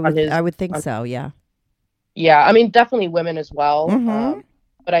 I would think so. Yeah. Yeah, I mean, definitely women as well. Mm-hmm.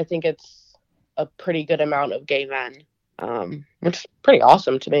 But I think it's a pretty good amount of gay men, which is pretty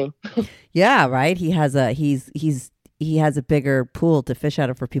awesome to me. Yeah, right. He has a bigger pool to fish out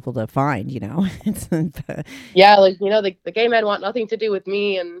of for people to find. You know. Yeah, like the gay men want nothing to do with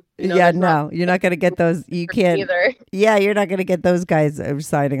me, and yeah, no, you're not gonna get those. You can't either. Yeah, you're not gonna get those guys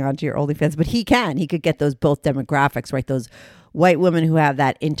signing on to your OnlyFans, but he can. He could get those both demographics, right? Those white women who have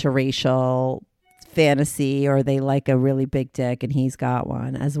that interracial fantasy, or they like a really big dick and he's got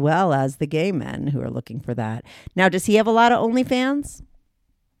one, as well as the gay men who are looking for that. Now, does he have a lot of OnlyFans?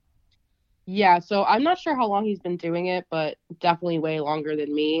 Yeah, so I'm not sure how long he's been doing it, but definitely way longer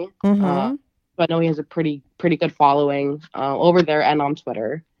than me. Mm-hmm. But I know he has a pretty good following over there and on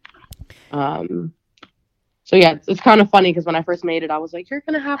Twitter. So yeah, it's kind of funny because when I first made it, I was like, "You're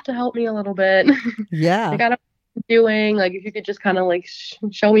gonna have to help me a little bit." Yeah, I got doing, like, if you could just kind of like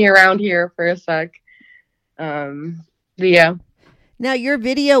show me around here for a sec. But yeah. Now, your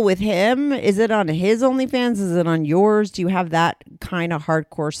video with him, is it on his OnlyFans? Is it on yours? Do you have that kind of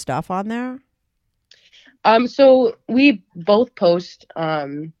hardcore stuff on there? So we both post.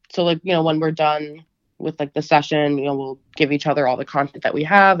 So like, when we're done with like the session, we'll give each other all the content that we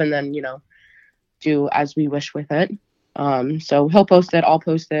have, and then do as we wish with it. So he'll post it, I'll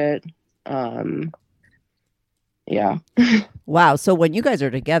post it. Yeah. Wow. So when you guys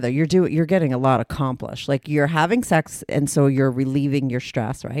are together, you're getting a lot accomplished. Like, you're having sex, and so you're relieving your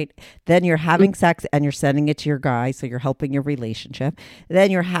stress, right? Then you're having sex and you're sending it to your guy, so you're helping your relationship.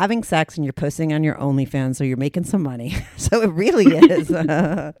 Then you're having sex and you're posting on your OnlyFans, so you're making some money. So it really is.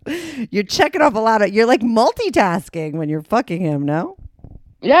 You're checking off a lot of. You're like multitasking when you're fucking him. No?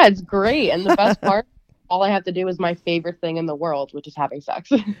 Yeah, it's great, and the best part. All I have to do is my favorite thing in the world, which is having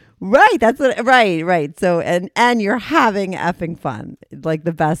sex. Right. That's what. Right. So and you're having effing fun, like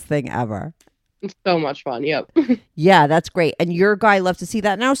the best thing ever. It's so much fun. Yep. Yeah, that's great. And your guy loves to see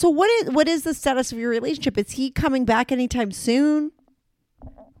that. Now, so what is the status of your relationship? Is he coming back anytime soon?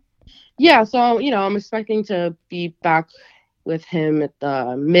 Yeah. So I'm expecting to be back with him at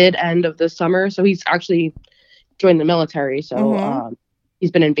the mid-end of the summer. So he's actually joined the military. So Mm-hmm.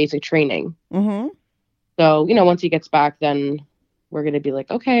 He's been in basic training. Mm-hmm. So, once he gets back, then we're going to be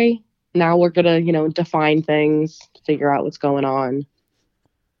like, okay, now we're going to, define things, figure out what's going on.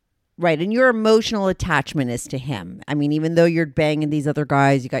 Right. And your emotional attachment is to him. I mean, even though you're banging these other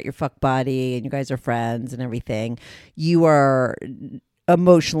guys, you got your fuck buddy and you guys are friends and everything, you are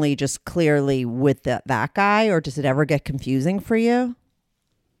emotionally just clearly with that guy, or does it ever get confusing for you?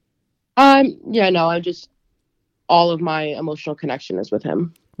 Yeah, no, all of my emotional connection is with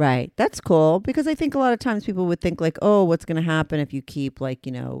him. Right. That's cool, because I think a lot of times people would think like, oh, what's going to happen if you keep like,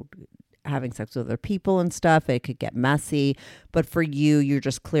 having sex with other people and stuff. It could get messy. But for you, you're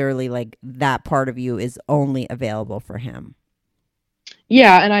just clearly like that part of you is only available for him.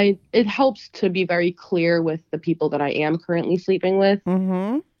 Yeah, and it helps to be very clear with the people that I am currently sleeping with.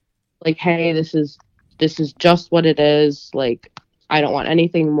 Mm-hmm. Like, hey, this is just what it is. Like, I don't want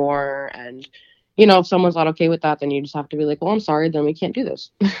anything more. And, if someone's not okay with that, then you just have to be like, well, I'm sorry, then we can't do this.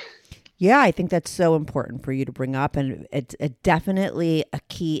 Yeah, I think that's so important for you to bring up. And it's definitely a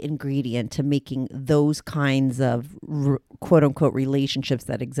key ingredient to making those kinds of quote unquote relationships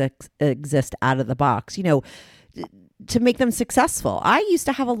that exist out of the box, to make them successful. I used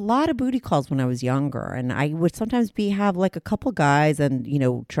to have a lot of booty calls when I was younger, and I would sometimes have like a couple guys and,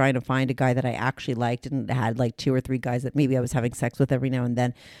 trying to find a guy that I actually liked, and had like 2 or 3 guys that maybe I was having sex with every now and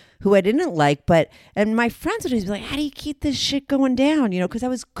then who I didn't like. And my friends would always be like, how do you keep this shit going down? Because I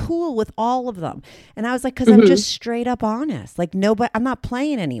was cool with all of them. And I was like, because I'm just straight up honest. Like, nobody, I'm not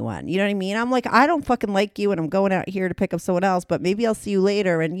playing anyone. You know what I mean? I'm like, I don't fucking like you, and I'm going out here to pick up someone else, but maybe I'll see you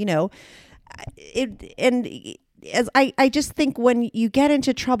later. And, as I just think when you get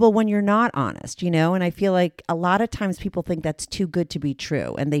into trouble when you're not honest, and I feel like a lot of times people think that's too good to be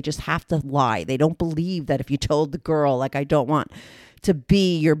true, and they just have to lie. They don't believe that if you told the girl, like, I don't want to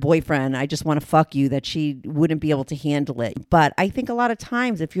be your boyfriend, I just want to fuck you, that she wouldn't be able to handle it. But I think a lot of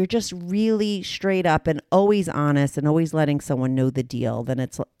times if you're just really straight up and always honest and always letting someone know the deal, then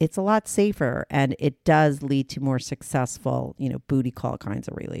it's a lot safer, and it does lead to more successful, booty call kinds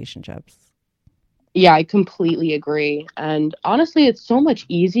of relationships. Yeah, I completely agree. And honestly, it's so much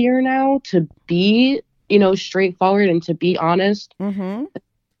easier now to be, straightforward and to be honest. Mm-hmm.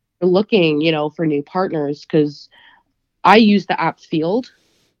 Looking, for new partners, because I use the app Field.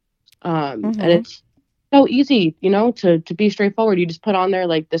 And it's so easy, to be straightforward. You just put on there,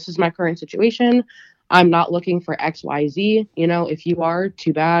 like, this is my current situation. I'm not looking for XYZ. If you are,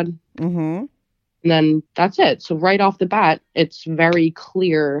 too bad. Mm-hmm. And then that's it. So right off the bat, it's very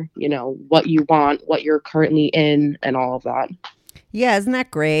clear, what you want, what you're currently in, and all of that. Yeah, isn't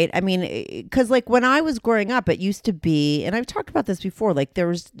that great? I mean, because like when I was growing up, it used to be, and I've talked about this before, like there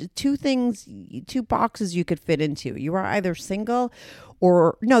was 2 boxes you could fit into. You were either single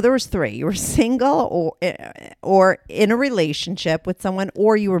there was 3. You were single or in a relationship with someone,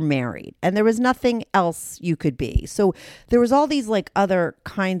 or you were married, and there was nothing else you could be. So there was all these like other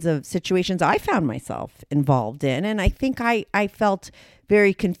kinds of situations I found myself involved in, and I think I felt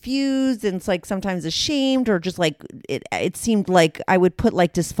very confused, and it's like sometimes ashamed, or just like it seemed like I would put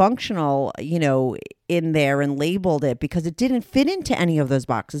like dysfunctional, in there and labeled it because it didn't fit into any of those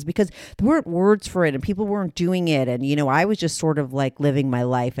boxes, because there weren't words for it and people weren't doing it. And, I was just sort of like living my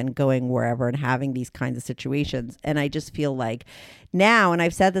life and going wherever and having these kinds of situations. And I just feel like now, and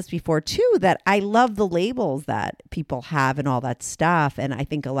I've said this before too, that I love the labels that people have and all that stuff. And I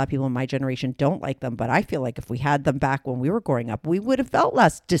think a lot of people in my generation don't like them, but I feel like if we had them back when we were growing up, we would have felt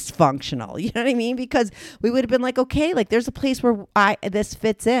less dysfunctional. You know what I mean? Because we would have been like, okay, like there's a place where this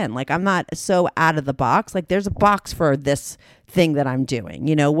fits in. Like I'm not so out of the box. Like there's a box for this thing that I'm doing,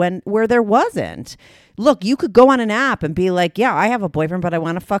 where there wasn't. Look, you could go on an app and be like, yeah, I have a boyfriend, but I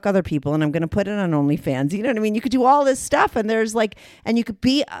want to fuck other people, and I'm going to put it on OnlyFans. You know what I mean? You could do all this stuff, and there's like, and you could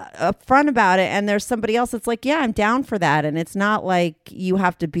be upfront about it, and there's somebody else that's like, yeah, I'm down for that. And it's not like you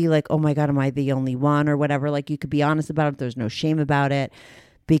have to be like, oh my God, am I the only one or whatever? Like you could be honest about it. There's no shame about it,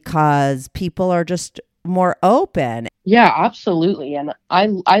 because people are just more open. Yeah, absolutely. And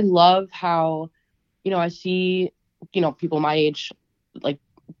I love how, I see, people my age, like,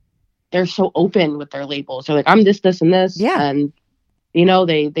 they're so open with their labels. They're like, I'm this, and this. Yeah. And,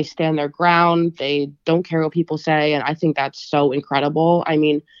 they stand their ground. They don't care what people say. And I think that's so incredible. I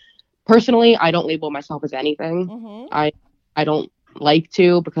mean, personally, I don't label myself as anything. Mm-hmm. I don't like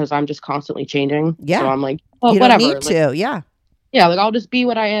to, because I'm just constantly changing. Yeah. So I'm like, well, you whatever. Don't need to. Yeah. Yeah. Like I'll just be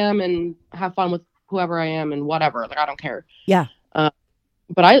what I am and have fun with whoever I am and whatever. Like, I don't care. Yeah. But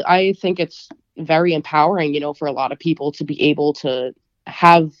I think it's very empowering, for a lot of people to be able to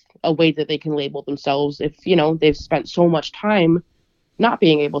have a way that they can label themselves if, they've spent so much time not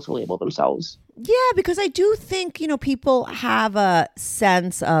being able to label themselves. Yeah, because I do think, people have a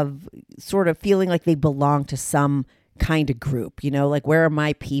sense of sort of feeling like they belong to some kind of group, like where are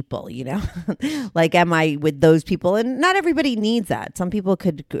my people, like am I with those people? And not everybody needs that. Some people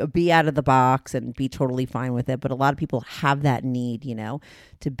could be out of the box and be totally fine with it, but a lot of people have that need,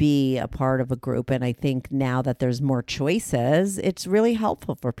 to be a part of a group. And I think now that there's more choices, it's really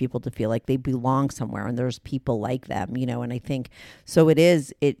helpful for people to feel like they belong somewhere and there's people like them, and I think so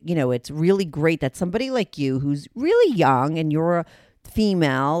it's really great that somebody like you who's really young and you're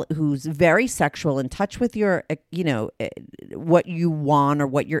female who's very sexual, in touch with your, what you want or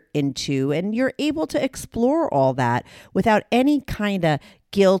what you're into, and you're able to explore all that without any kind of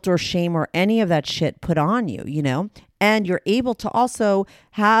guilt or shame or any of that shit put on you, and you're able to also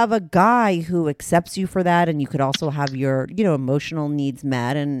have a guy who accepts you for that, and you could also have your, emotional needs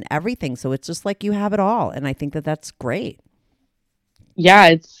met and everything. So it's just like you have it all, and I think that that's great. Yeah,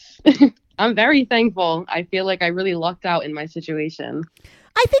 it's I'm very thankful. I feel like I really lucked out in my situation.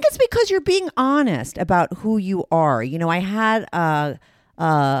 I think it's because you're being honest about who you are. I had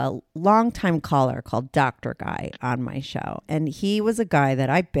a longtime caller called Dr. Guy on my show, and he was a guy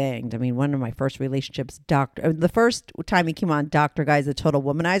that I banged. I mean, one of my first relationships, the first time he came on, Dr. Guy's a total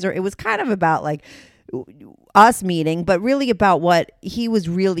womanizer. It was kind of about like us meeting, but really about what he was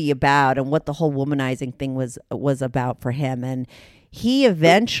really about and what the whole womanizing thing was about for him. And he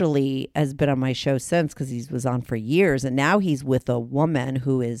eventually has been on my show since, because he was on for years, and now he's with a woman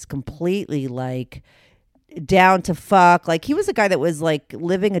who is completely like down to fuck. Like, he was a guy that was like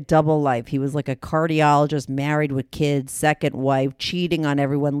living a double life. He was like a cardiologist, married with kids, second wife, cheating on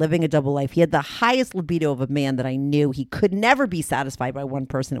everyone, living a double life. He had the highest libido of a man that I knew. He could never be satisfied by one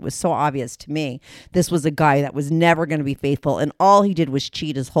person. It was so obvious to me. This was a guy that was never going to be faithful, and all he did was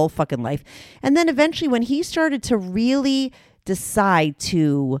cheat his whole fucking life. And then eventually, when he started to really decide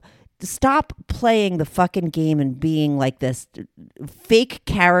to stop playing the fucking game and being like this fake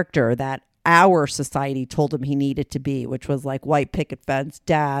character that our society told him he needed to be, which was like white picket fence,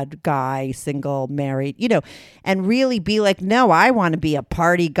 dad, guy, single, married, and really be like, no, I want to be a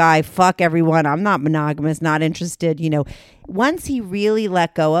party guy. Fuck everyone. I'm not monogamous, not interested. Once he really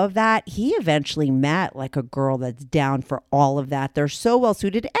let go of that, he eventually met like a girl that's down for all of that. They're so well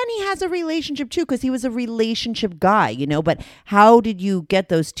suited, and he has a relationship too, because he was a relationship guy, but how did you get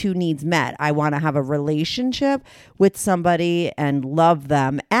those two needs met? I want to have a relationship with somebody and love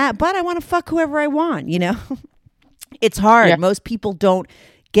them, but I want to fuck whoever I want, It's hard. Yeah. Most people don't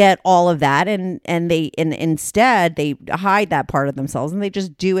get all of that, and instead they hide that part of themselves, and they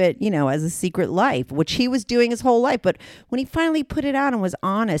just do it, as a secret life, which he was doing his whole life. But when he finally put it out and was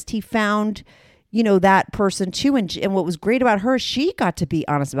honest, he found, that person too. And what was great about her, she got to be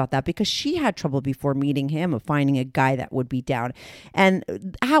honest about that, because she had trouble before meeting him of finding a guy that would be down.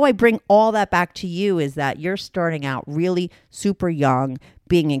 And how I bring all that back to you is that you're starting out really super young,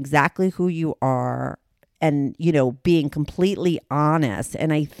 being exactly who you are, and, being completely honest.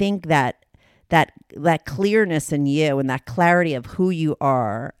 And I think that clearness in you and that clarity of who you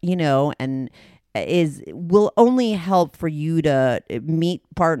are, and will only help for you to meet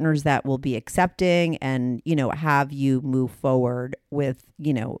partners that will be accepting and, have you move forward with,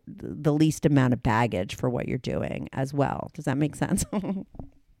 the least amount of baggage for what you're doing as well. Does that make sense?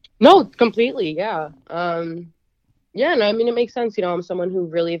 No, completely. Yeah. Yeah. No, I mean, it makes sense. I'm someone who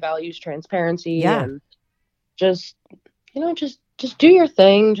really values transparency, and just do your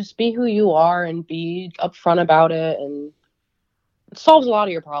thing, just be who you are and be upfront about it, and it solves a lot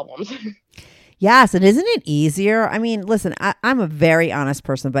of your problems. Yes. And isn't it easier? I mean, listen, I'm a very honest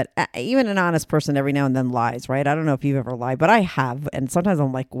person, but even an honest person every now and then lies, right? I don't know if you've ever lied, but I have. And sometimes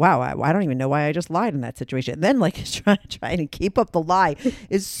I'm like, wow, I don't even know why I just lied in that situation. And then like trying to keep up the lie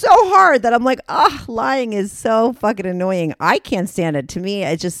is so hard that I'm like, lying is so fucking annoying. I can't stand it. To me,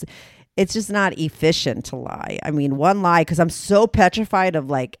 it's just not efficient to lie. I mean, one lie, because I'm so petrified of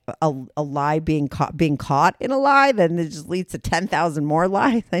like a lie being caught in a lie, then it just leads to 10,000 more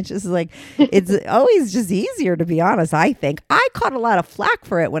lies. I just like, it's always just easier, to be honest. I think I caught a lot of flack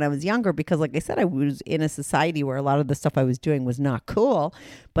for it when I was younger, because like I said, I was in a society where a lot of the stuff I was doing was not cool,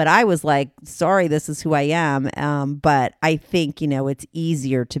 but I was like, sorry, this is who I am. But I think, it's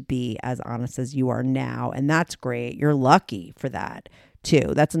easier to be as honest as you are now. And that's great. You're lucky for that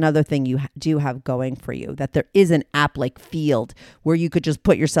too. That's another thing you do have going for you, that there is an app like Field where you could just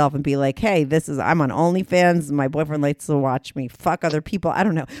put yourself and be like, hey, I'm on OnlyFans. My boyfriend likes to watch me fuck other people. I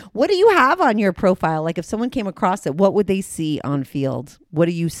don't know. What do you have on your profile? Like, if someone came across it, what would they see on Field? What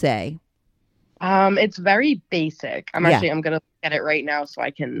do you say? It's very basic. I'm going to look at it right now so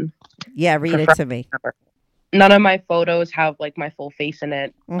I can. Yeah, read it to me. None of my photos have like my full face in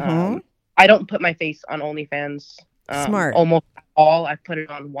it. Mm-hmm. I don't put my face on OnlyFans. Smart. Almost all. I put it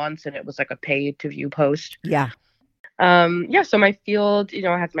on once, and it was like a pay to view post. Yeah. So my field,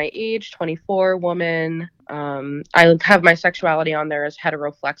 I have my age, 24, woman. I have my sexuality on there as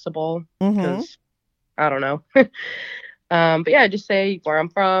heteroflexible, because I don't know. But yeah, I just say where I'm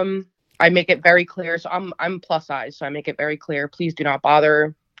from. I make it very clear. So I'm plus size, so I make it very clear. Please do not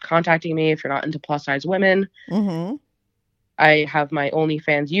bother contacting me if you're not into plus size women. Mm-hmm. I have my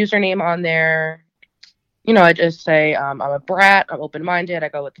OnlyFans username on there. I just say I'm a brat, I'm open-minded, I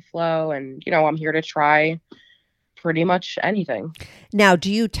go with the flow, and I'm here to try pretty much anything. Now,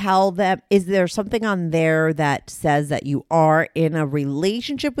 do you tell them, is there something on there that says that you are in a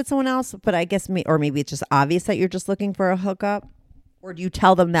relationship with someone else? But I guess, or maybe it's just obvious that you're just looking for a hookup? Or do you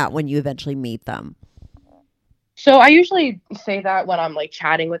tell them that when you eventually meet them? So I usually say that when I'm like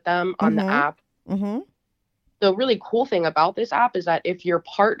chatting with them on the app. Mm-hmm. The really cool thing about this app is that if your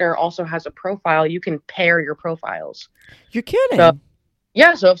partner also has a profile, you can pair your profiles. You're kidding. So,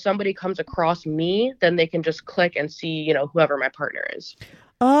 yeah. So if somebody comes across me, then they can just click and see, whoever my partner is.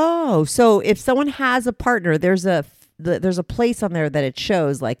 Oh, so if someone has a partner, there's a place on there that it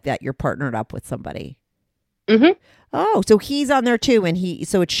shows like that you're partnered up with somebody. Mm-hmm. Oh, so he's on there too, and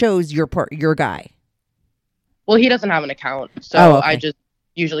so it shows your guy. Well, he doesn't have an account, so I just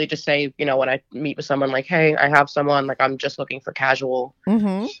usually just say, when I meet with someone, like, hey, I have someone, like, I'm just looking for casual.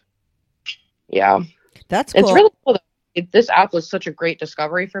 Mm-hmm. Yeah. That's cool. It's really cool. This app was such a great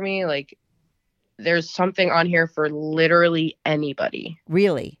discovery for me. Like, there's something on here for literally anybody.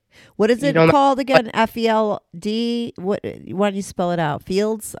 Really? What is it called again? FELD? What? Why don't you spell it out?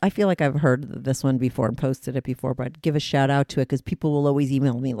 Fields? I feel like I've heard this one before and posted it before, but give a shout out to it because people will always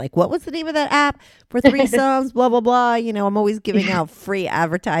email me like, what was the name of that app for threesomes? Blah, blah, blah. I'm always giving out free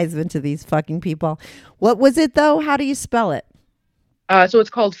advertisement to these fucking people. What was it though? How do you spell it? So it's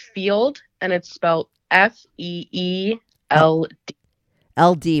called Field, and it's spelled FEELD.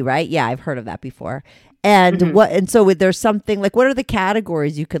 LD, right? Yeah, I've heard of that before. And so there's something like, what are the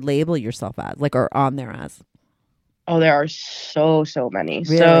categories you could label yourself as, like, or on there as? Oh, there are so many.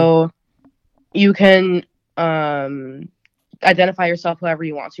 Really? So you can identify yourself however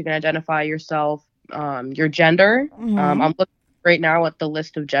you want. So you can identify yourself, your gender. Mm-hmm. I'm looking right now at the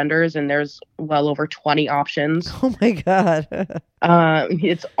list of genders, and there's well over 20 options. Oh my God.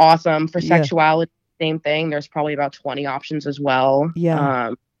 It's awesome. For sexuality, same thing. There's probably about 20 options as well.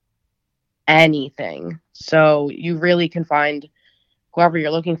 Yeah. Anything. So you really can find whoever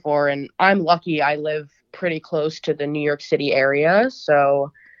you're looking for. And I'm lucky I live pretty close to the New York City area.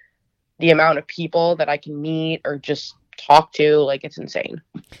 So the amount of people that I can meet or just talk to, like, it's insane.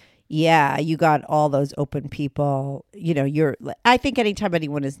 Yeah, you got all those open people. I think anytime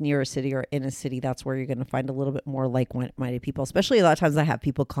anyone is near a city or in a city, that's where you're going to find a little bit more like-minded people. Especially a lot of times I have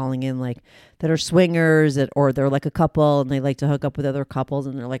people calling in like that are swingers or they're like a couple and they like to hook up with other couples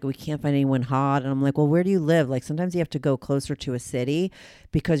and they're like, we can't find anyone hot. And I'm like, well, where do you live? Like sometimes you have to go closer to a city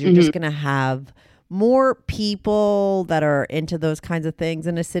because you're just going to have more people that are into those kinds of things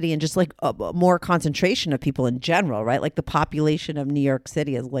in a city and just like more concentration of people in general, right? Like the population of New York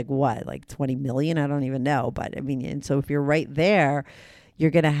City is like what, like 20 million? I don't even know. But I mean, and so if you're right there,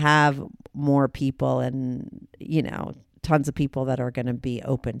 you're going to have more people and, tons of people that are going to be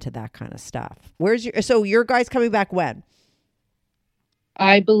open to that kind of stuff. So your guy's coming back when?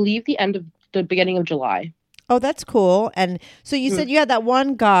 I believe the beginning of July. Oh, that's cool. And so you said you had that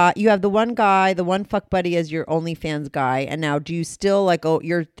one guy, you have the one fuck buddy as your OnlyFans guy. And now do you still like, do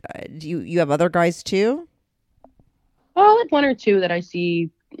you have other guys too? Well, like one or two that I see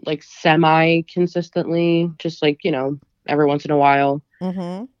like semi consistently, just like, every once in a while.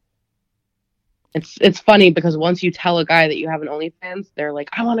 Mm-hmm. It's funny because once you tell a guy that you have an OnlyFans, they're like,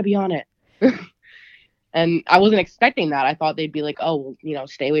 I want to be on it. And I wasn't expecting that. I thought they'd be like, oh, well,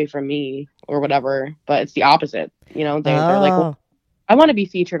 stay away from me or whatever. But it's the opposite. They're like, well, I want to be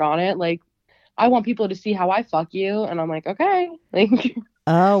featured on it. Like, I want people to see how I fuck you. And I'm like, okay.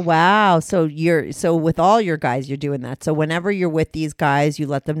 Oh, wow. So with all your guys, you're doing that. So whenever you're with these guys, you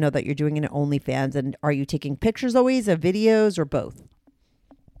let them know that you're doing an OnlyFans. And are you taking pictures always of videos or both?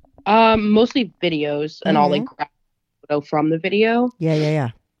 Mostly videos, and I'll like grab a photo from the video.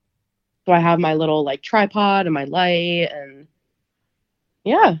 Yeah. So I have my little like tripod and my light, and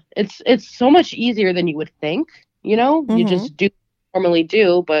yeah, it's so much easier than you would think. You just normally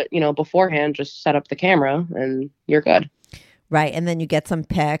do, but beforehand, just set up the camera and you're good. Right, and then you get some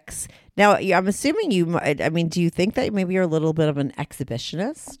pics. Now, I'm assuming do you think that maybe you're a little bit of an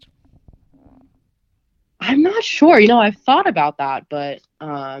exhibitionist? I'm not sure. I've thought about that, but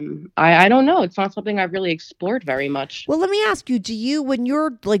I don't know. It's not something I've really explored very much. Well, let me ask you, when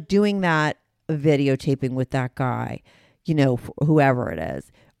you're like doing that videotaping with that guy, whoever it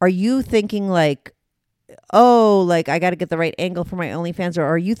is, are you thinking like, oh, like I got to get the right angle for my OnlyFans? Or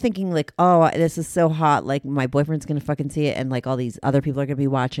are you thinking like, oh, this is so hot, like my boyfriend's going to fucking see it and like all these other people are going to be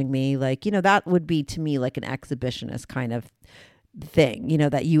watching me? Like, that would be to me like an exhibitionist kind of thing,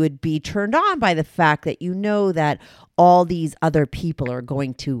 that you would be turned on by the fact that that all these other people are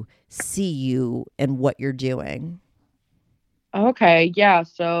going to see you and what you're doing. Okay, yeah.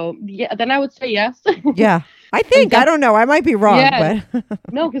 So yeah, then I would say yes. Yeah. I think, I don't know. I might be wrong, Yeah. but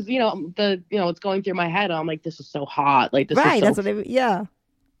No, because it's going through my head. I'm like, this is so hot. Like, this is right. so. That's what yeah.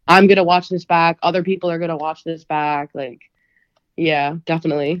 I'm gonna watch this back. Other people are gonna watch this back. Like, yeah,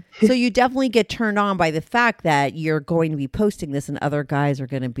 definitely. So you definitely get turned on by the fact that you're going to be posting this and other guys are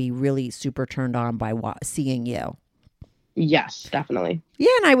going to be really super turned on by seeing you. Yes, definitely.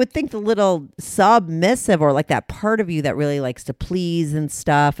 Yeah, and I would think the little submissive or like that part of you that really likes to please and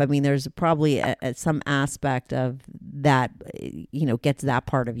stuff. I mean, there's probably some aspect of that, gets that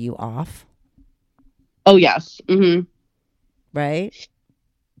part of you off. Oh, yes. Mm-hmm. Right?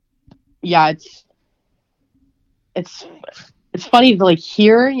 Yeah, it's funny to like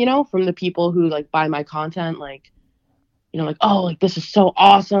hear, from the people who like buy my content, like, like, oh, like this is so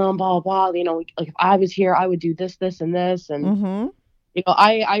awesome, blah, blah, blah. Like if I was here, I would do this, this, and this. And, Mm-hmm.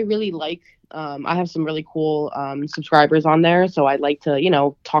 I really like, I have some really cool subscribers on there. So I like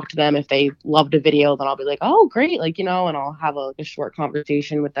to, talk to them. If they loved a video, then I'll be like, oh, great. Like, and I'll have a short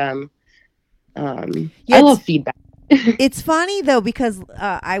conversation with them. I love feedback. It's funny though, because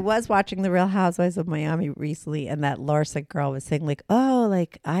I was watching The Real Housewives of Miami recently, and that Larsa girl was saying like, oh,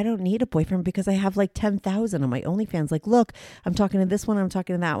 like I don't need a boyfriend because I have like 10,000 on my OnlyFans. Like, look, I'm talking to this one, I'm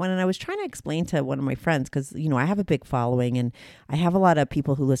talking to that one. And I was trying to explain to one of my friends, because, I have a big following and I have a lot of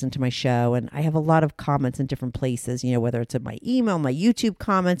people who listen to my show, and I have a lot of comments in different places, whether it's in my email, my YouTube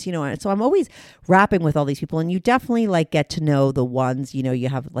comments, and so I'm always rapping with all these people, and you definitely like get to know the ones, you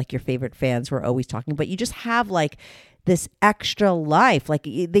have like your favorite fans who are always talking, but you just have like this extra life. Like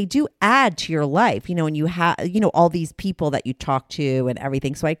they do add to your life, and you have, all these people that you talk to and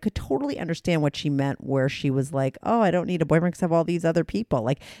everything. So I could totally understand what she meant where she was like, oh, I don't need a boyfriend because I have all these other people.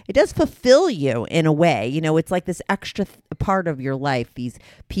 Like it does fulfill you in a way, it's like this extra part of your life, these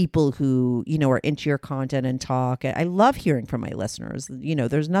people who, are into your content and talk. I love hearing from my listeners.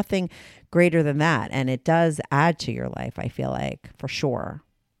 There's nothing greater than that. And it does add to your life, I feel like, for sure.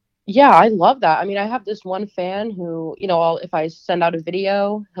 Yeah, I love that. I mean, I have this one fan who, if I send out a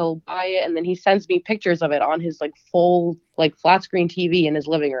video, he'll buy it and then he sends me pictures of it on his like full, like flat screen TV in his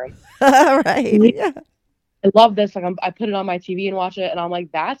living room. Right. Yeah. I love this. Like I put it on my TV and watch it, and I'm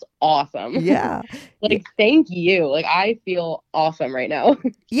like, that's awesome. Yeah. Like, thank you. Like, I feel awesome right now.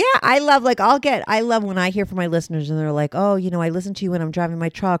 Yeah, I love when I hear from my listeners and they're like, oh, I listen to you when I'm driving my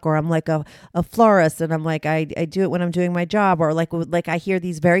truck, or I'm like a florist and I'm like, I do it when I'm doing my job, or like I hear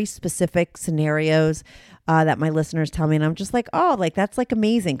these very specific scenarios that my listeners tell me, and I'm just like, oh, like that's like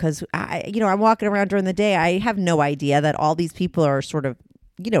amazing, because I'm walking around during the day. I have no idea that all these people are sort of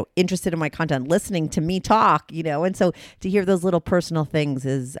interested in my content, listening to me talk, and so to hear those little personal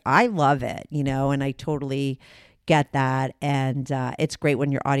things I love it, and I totally get that. And it's great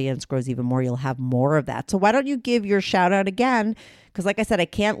when your audience grows even more, you'll have more of that. So why don't you give your shout out again? Because like I said, I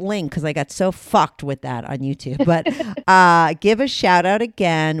can't link because I got so fucked with that on YouTube, but give a shout out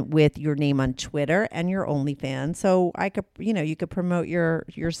again with your name on Twitter and your OnlyFans. So I could, you could promote your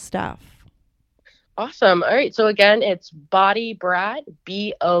stuff. Awesome. All right. So again, it's Body Brat,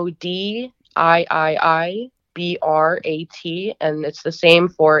 BODIIIBRAT, and it's the same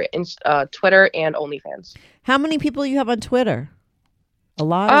for Twitter and OnlyFans. How many people you have on Twitter? A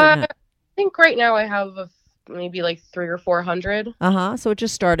lot? I think right now I have maybe like 300 or 400. So it's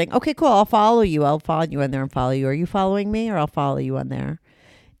just starting. Okay, cool. I'll follow you. I'll follow you on there and follow you. Are you following me, or I'll follow you on there?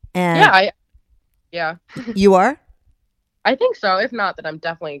 And yeah. You are? I think so. If not, then I'm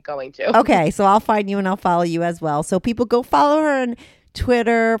definitely going to. Okay, so I'll find you and I'll follow you as well. So people go follow her on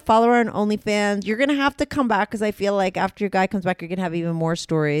Twitter, follow her on OnlyFans. You're going to have to come back, because I feel like after your guy comes back, you're going to have even more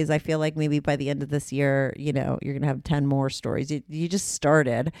stories. I feel like maybe by the end of this year, you're going to have 10 more stories. You just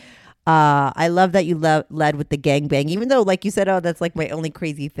started. I love that you led with the gangbang, even though, like you said, oh, that's like my only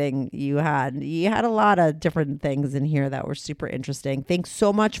crazy thing you had. You had a lot of different things in here that were super interesting. Thanks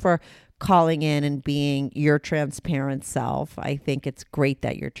so much for calling in and being your transparent self. I think it's great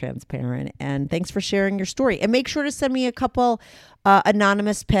that you're transparent, and thanks for sharing your story. And make sure to send me a couple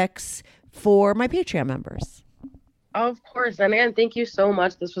anonymous pics for my Patreon members. Of course. And again, thank you so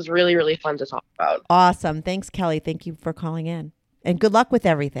much. This was really, really fun to talk about. Awesome. Thanks, Kelly. Thank you for calling in, and good luck with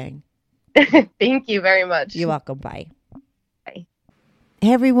everything. Thank you very much. You're welcome. Bye. Bye.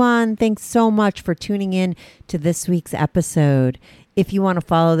 Hey everyone, thanks so much for tuning in to this week's episode. If you want to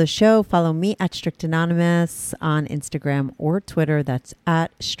follow the show, follow me at Strict Anonymous on Instagram or Twitter. That's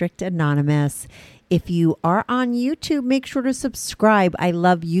at Strict Anonymous. If you are on YouTube, make sure to subscribe. I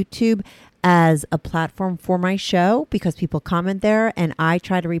love YouTube as a platform for my show because people comment there and I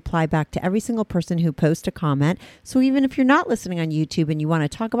try to reply back to every single person who posts a comment. So even if you're not listening on YouTube and you want to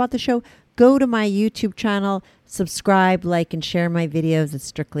talk about the show, go to my YouTube channel, subscribe, like, and share my videos. It's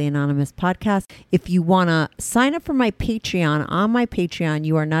Strictly Anonymous Podcast. If you want to sign up for my Patreon, on my Patreon,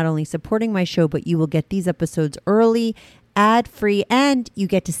 you are not only supporting my show, but you will get these episodes early, ad-free, and you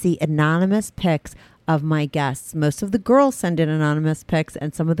get to see anonymous pics of my guests. Most of the girls send in anonymous pics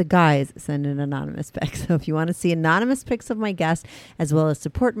and some of the guys send in anonymous pics. So if you want to see anonymous pics of my guests as well as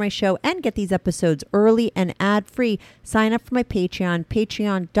support my show and get these episodes early and ad-free, sign up for my Patreon,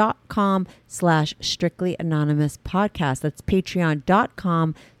 patreon.com/Strictly Anonymous Podcast. That's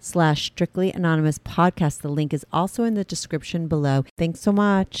patreon.com/Strictly Anonymous Podcast. The link is also in the description below. Thanks so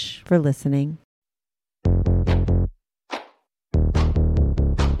much for listening.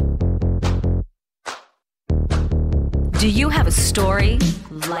 Do you have a story,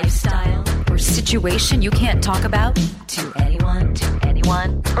 lifestyle, or situation you can't talk about to anyone?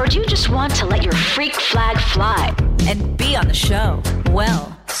 Or do you just want to let your freak flag fly and be on the show?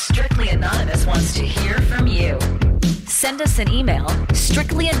 Well, Strictly Anonymous wants to hear from you. Send us an email,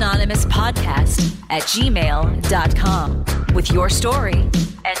 strictlyanonymouspodcast@gmail.com with your story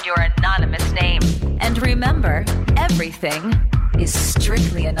and your anonymous name. And remember, everything is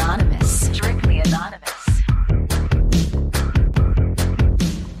strictly anonymous. Strictly Anonymous.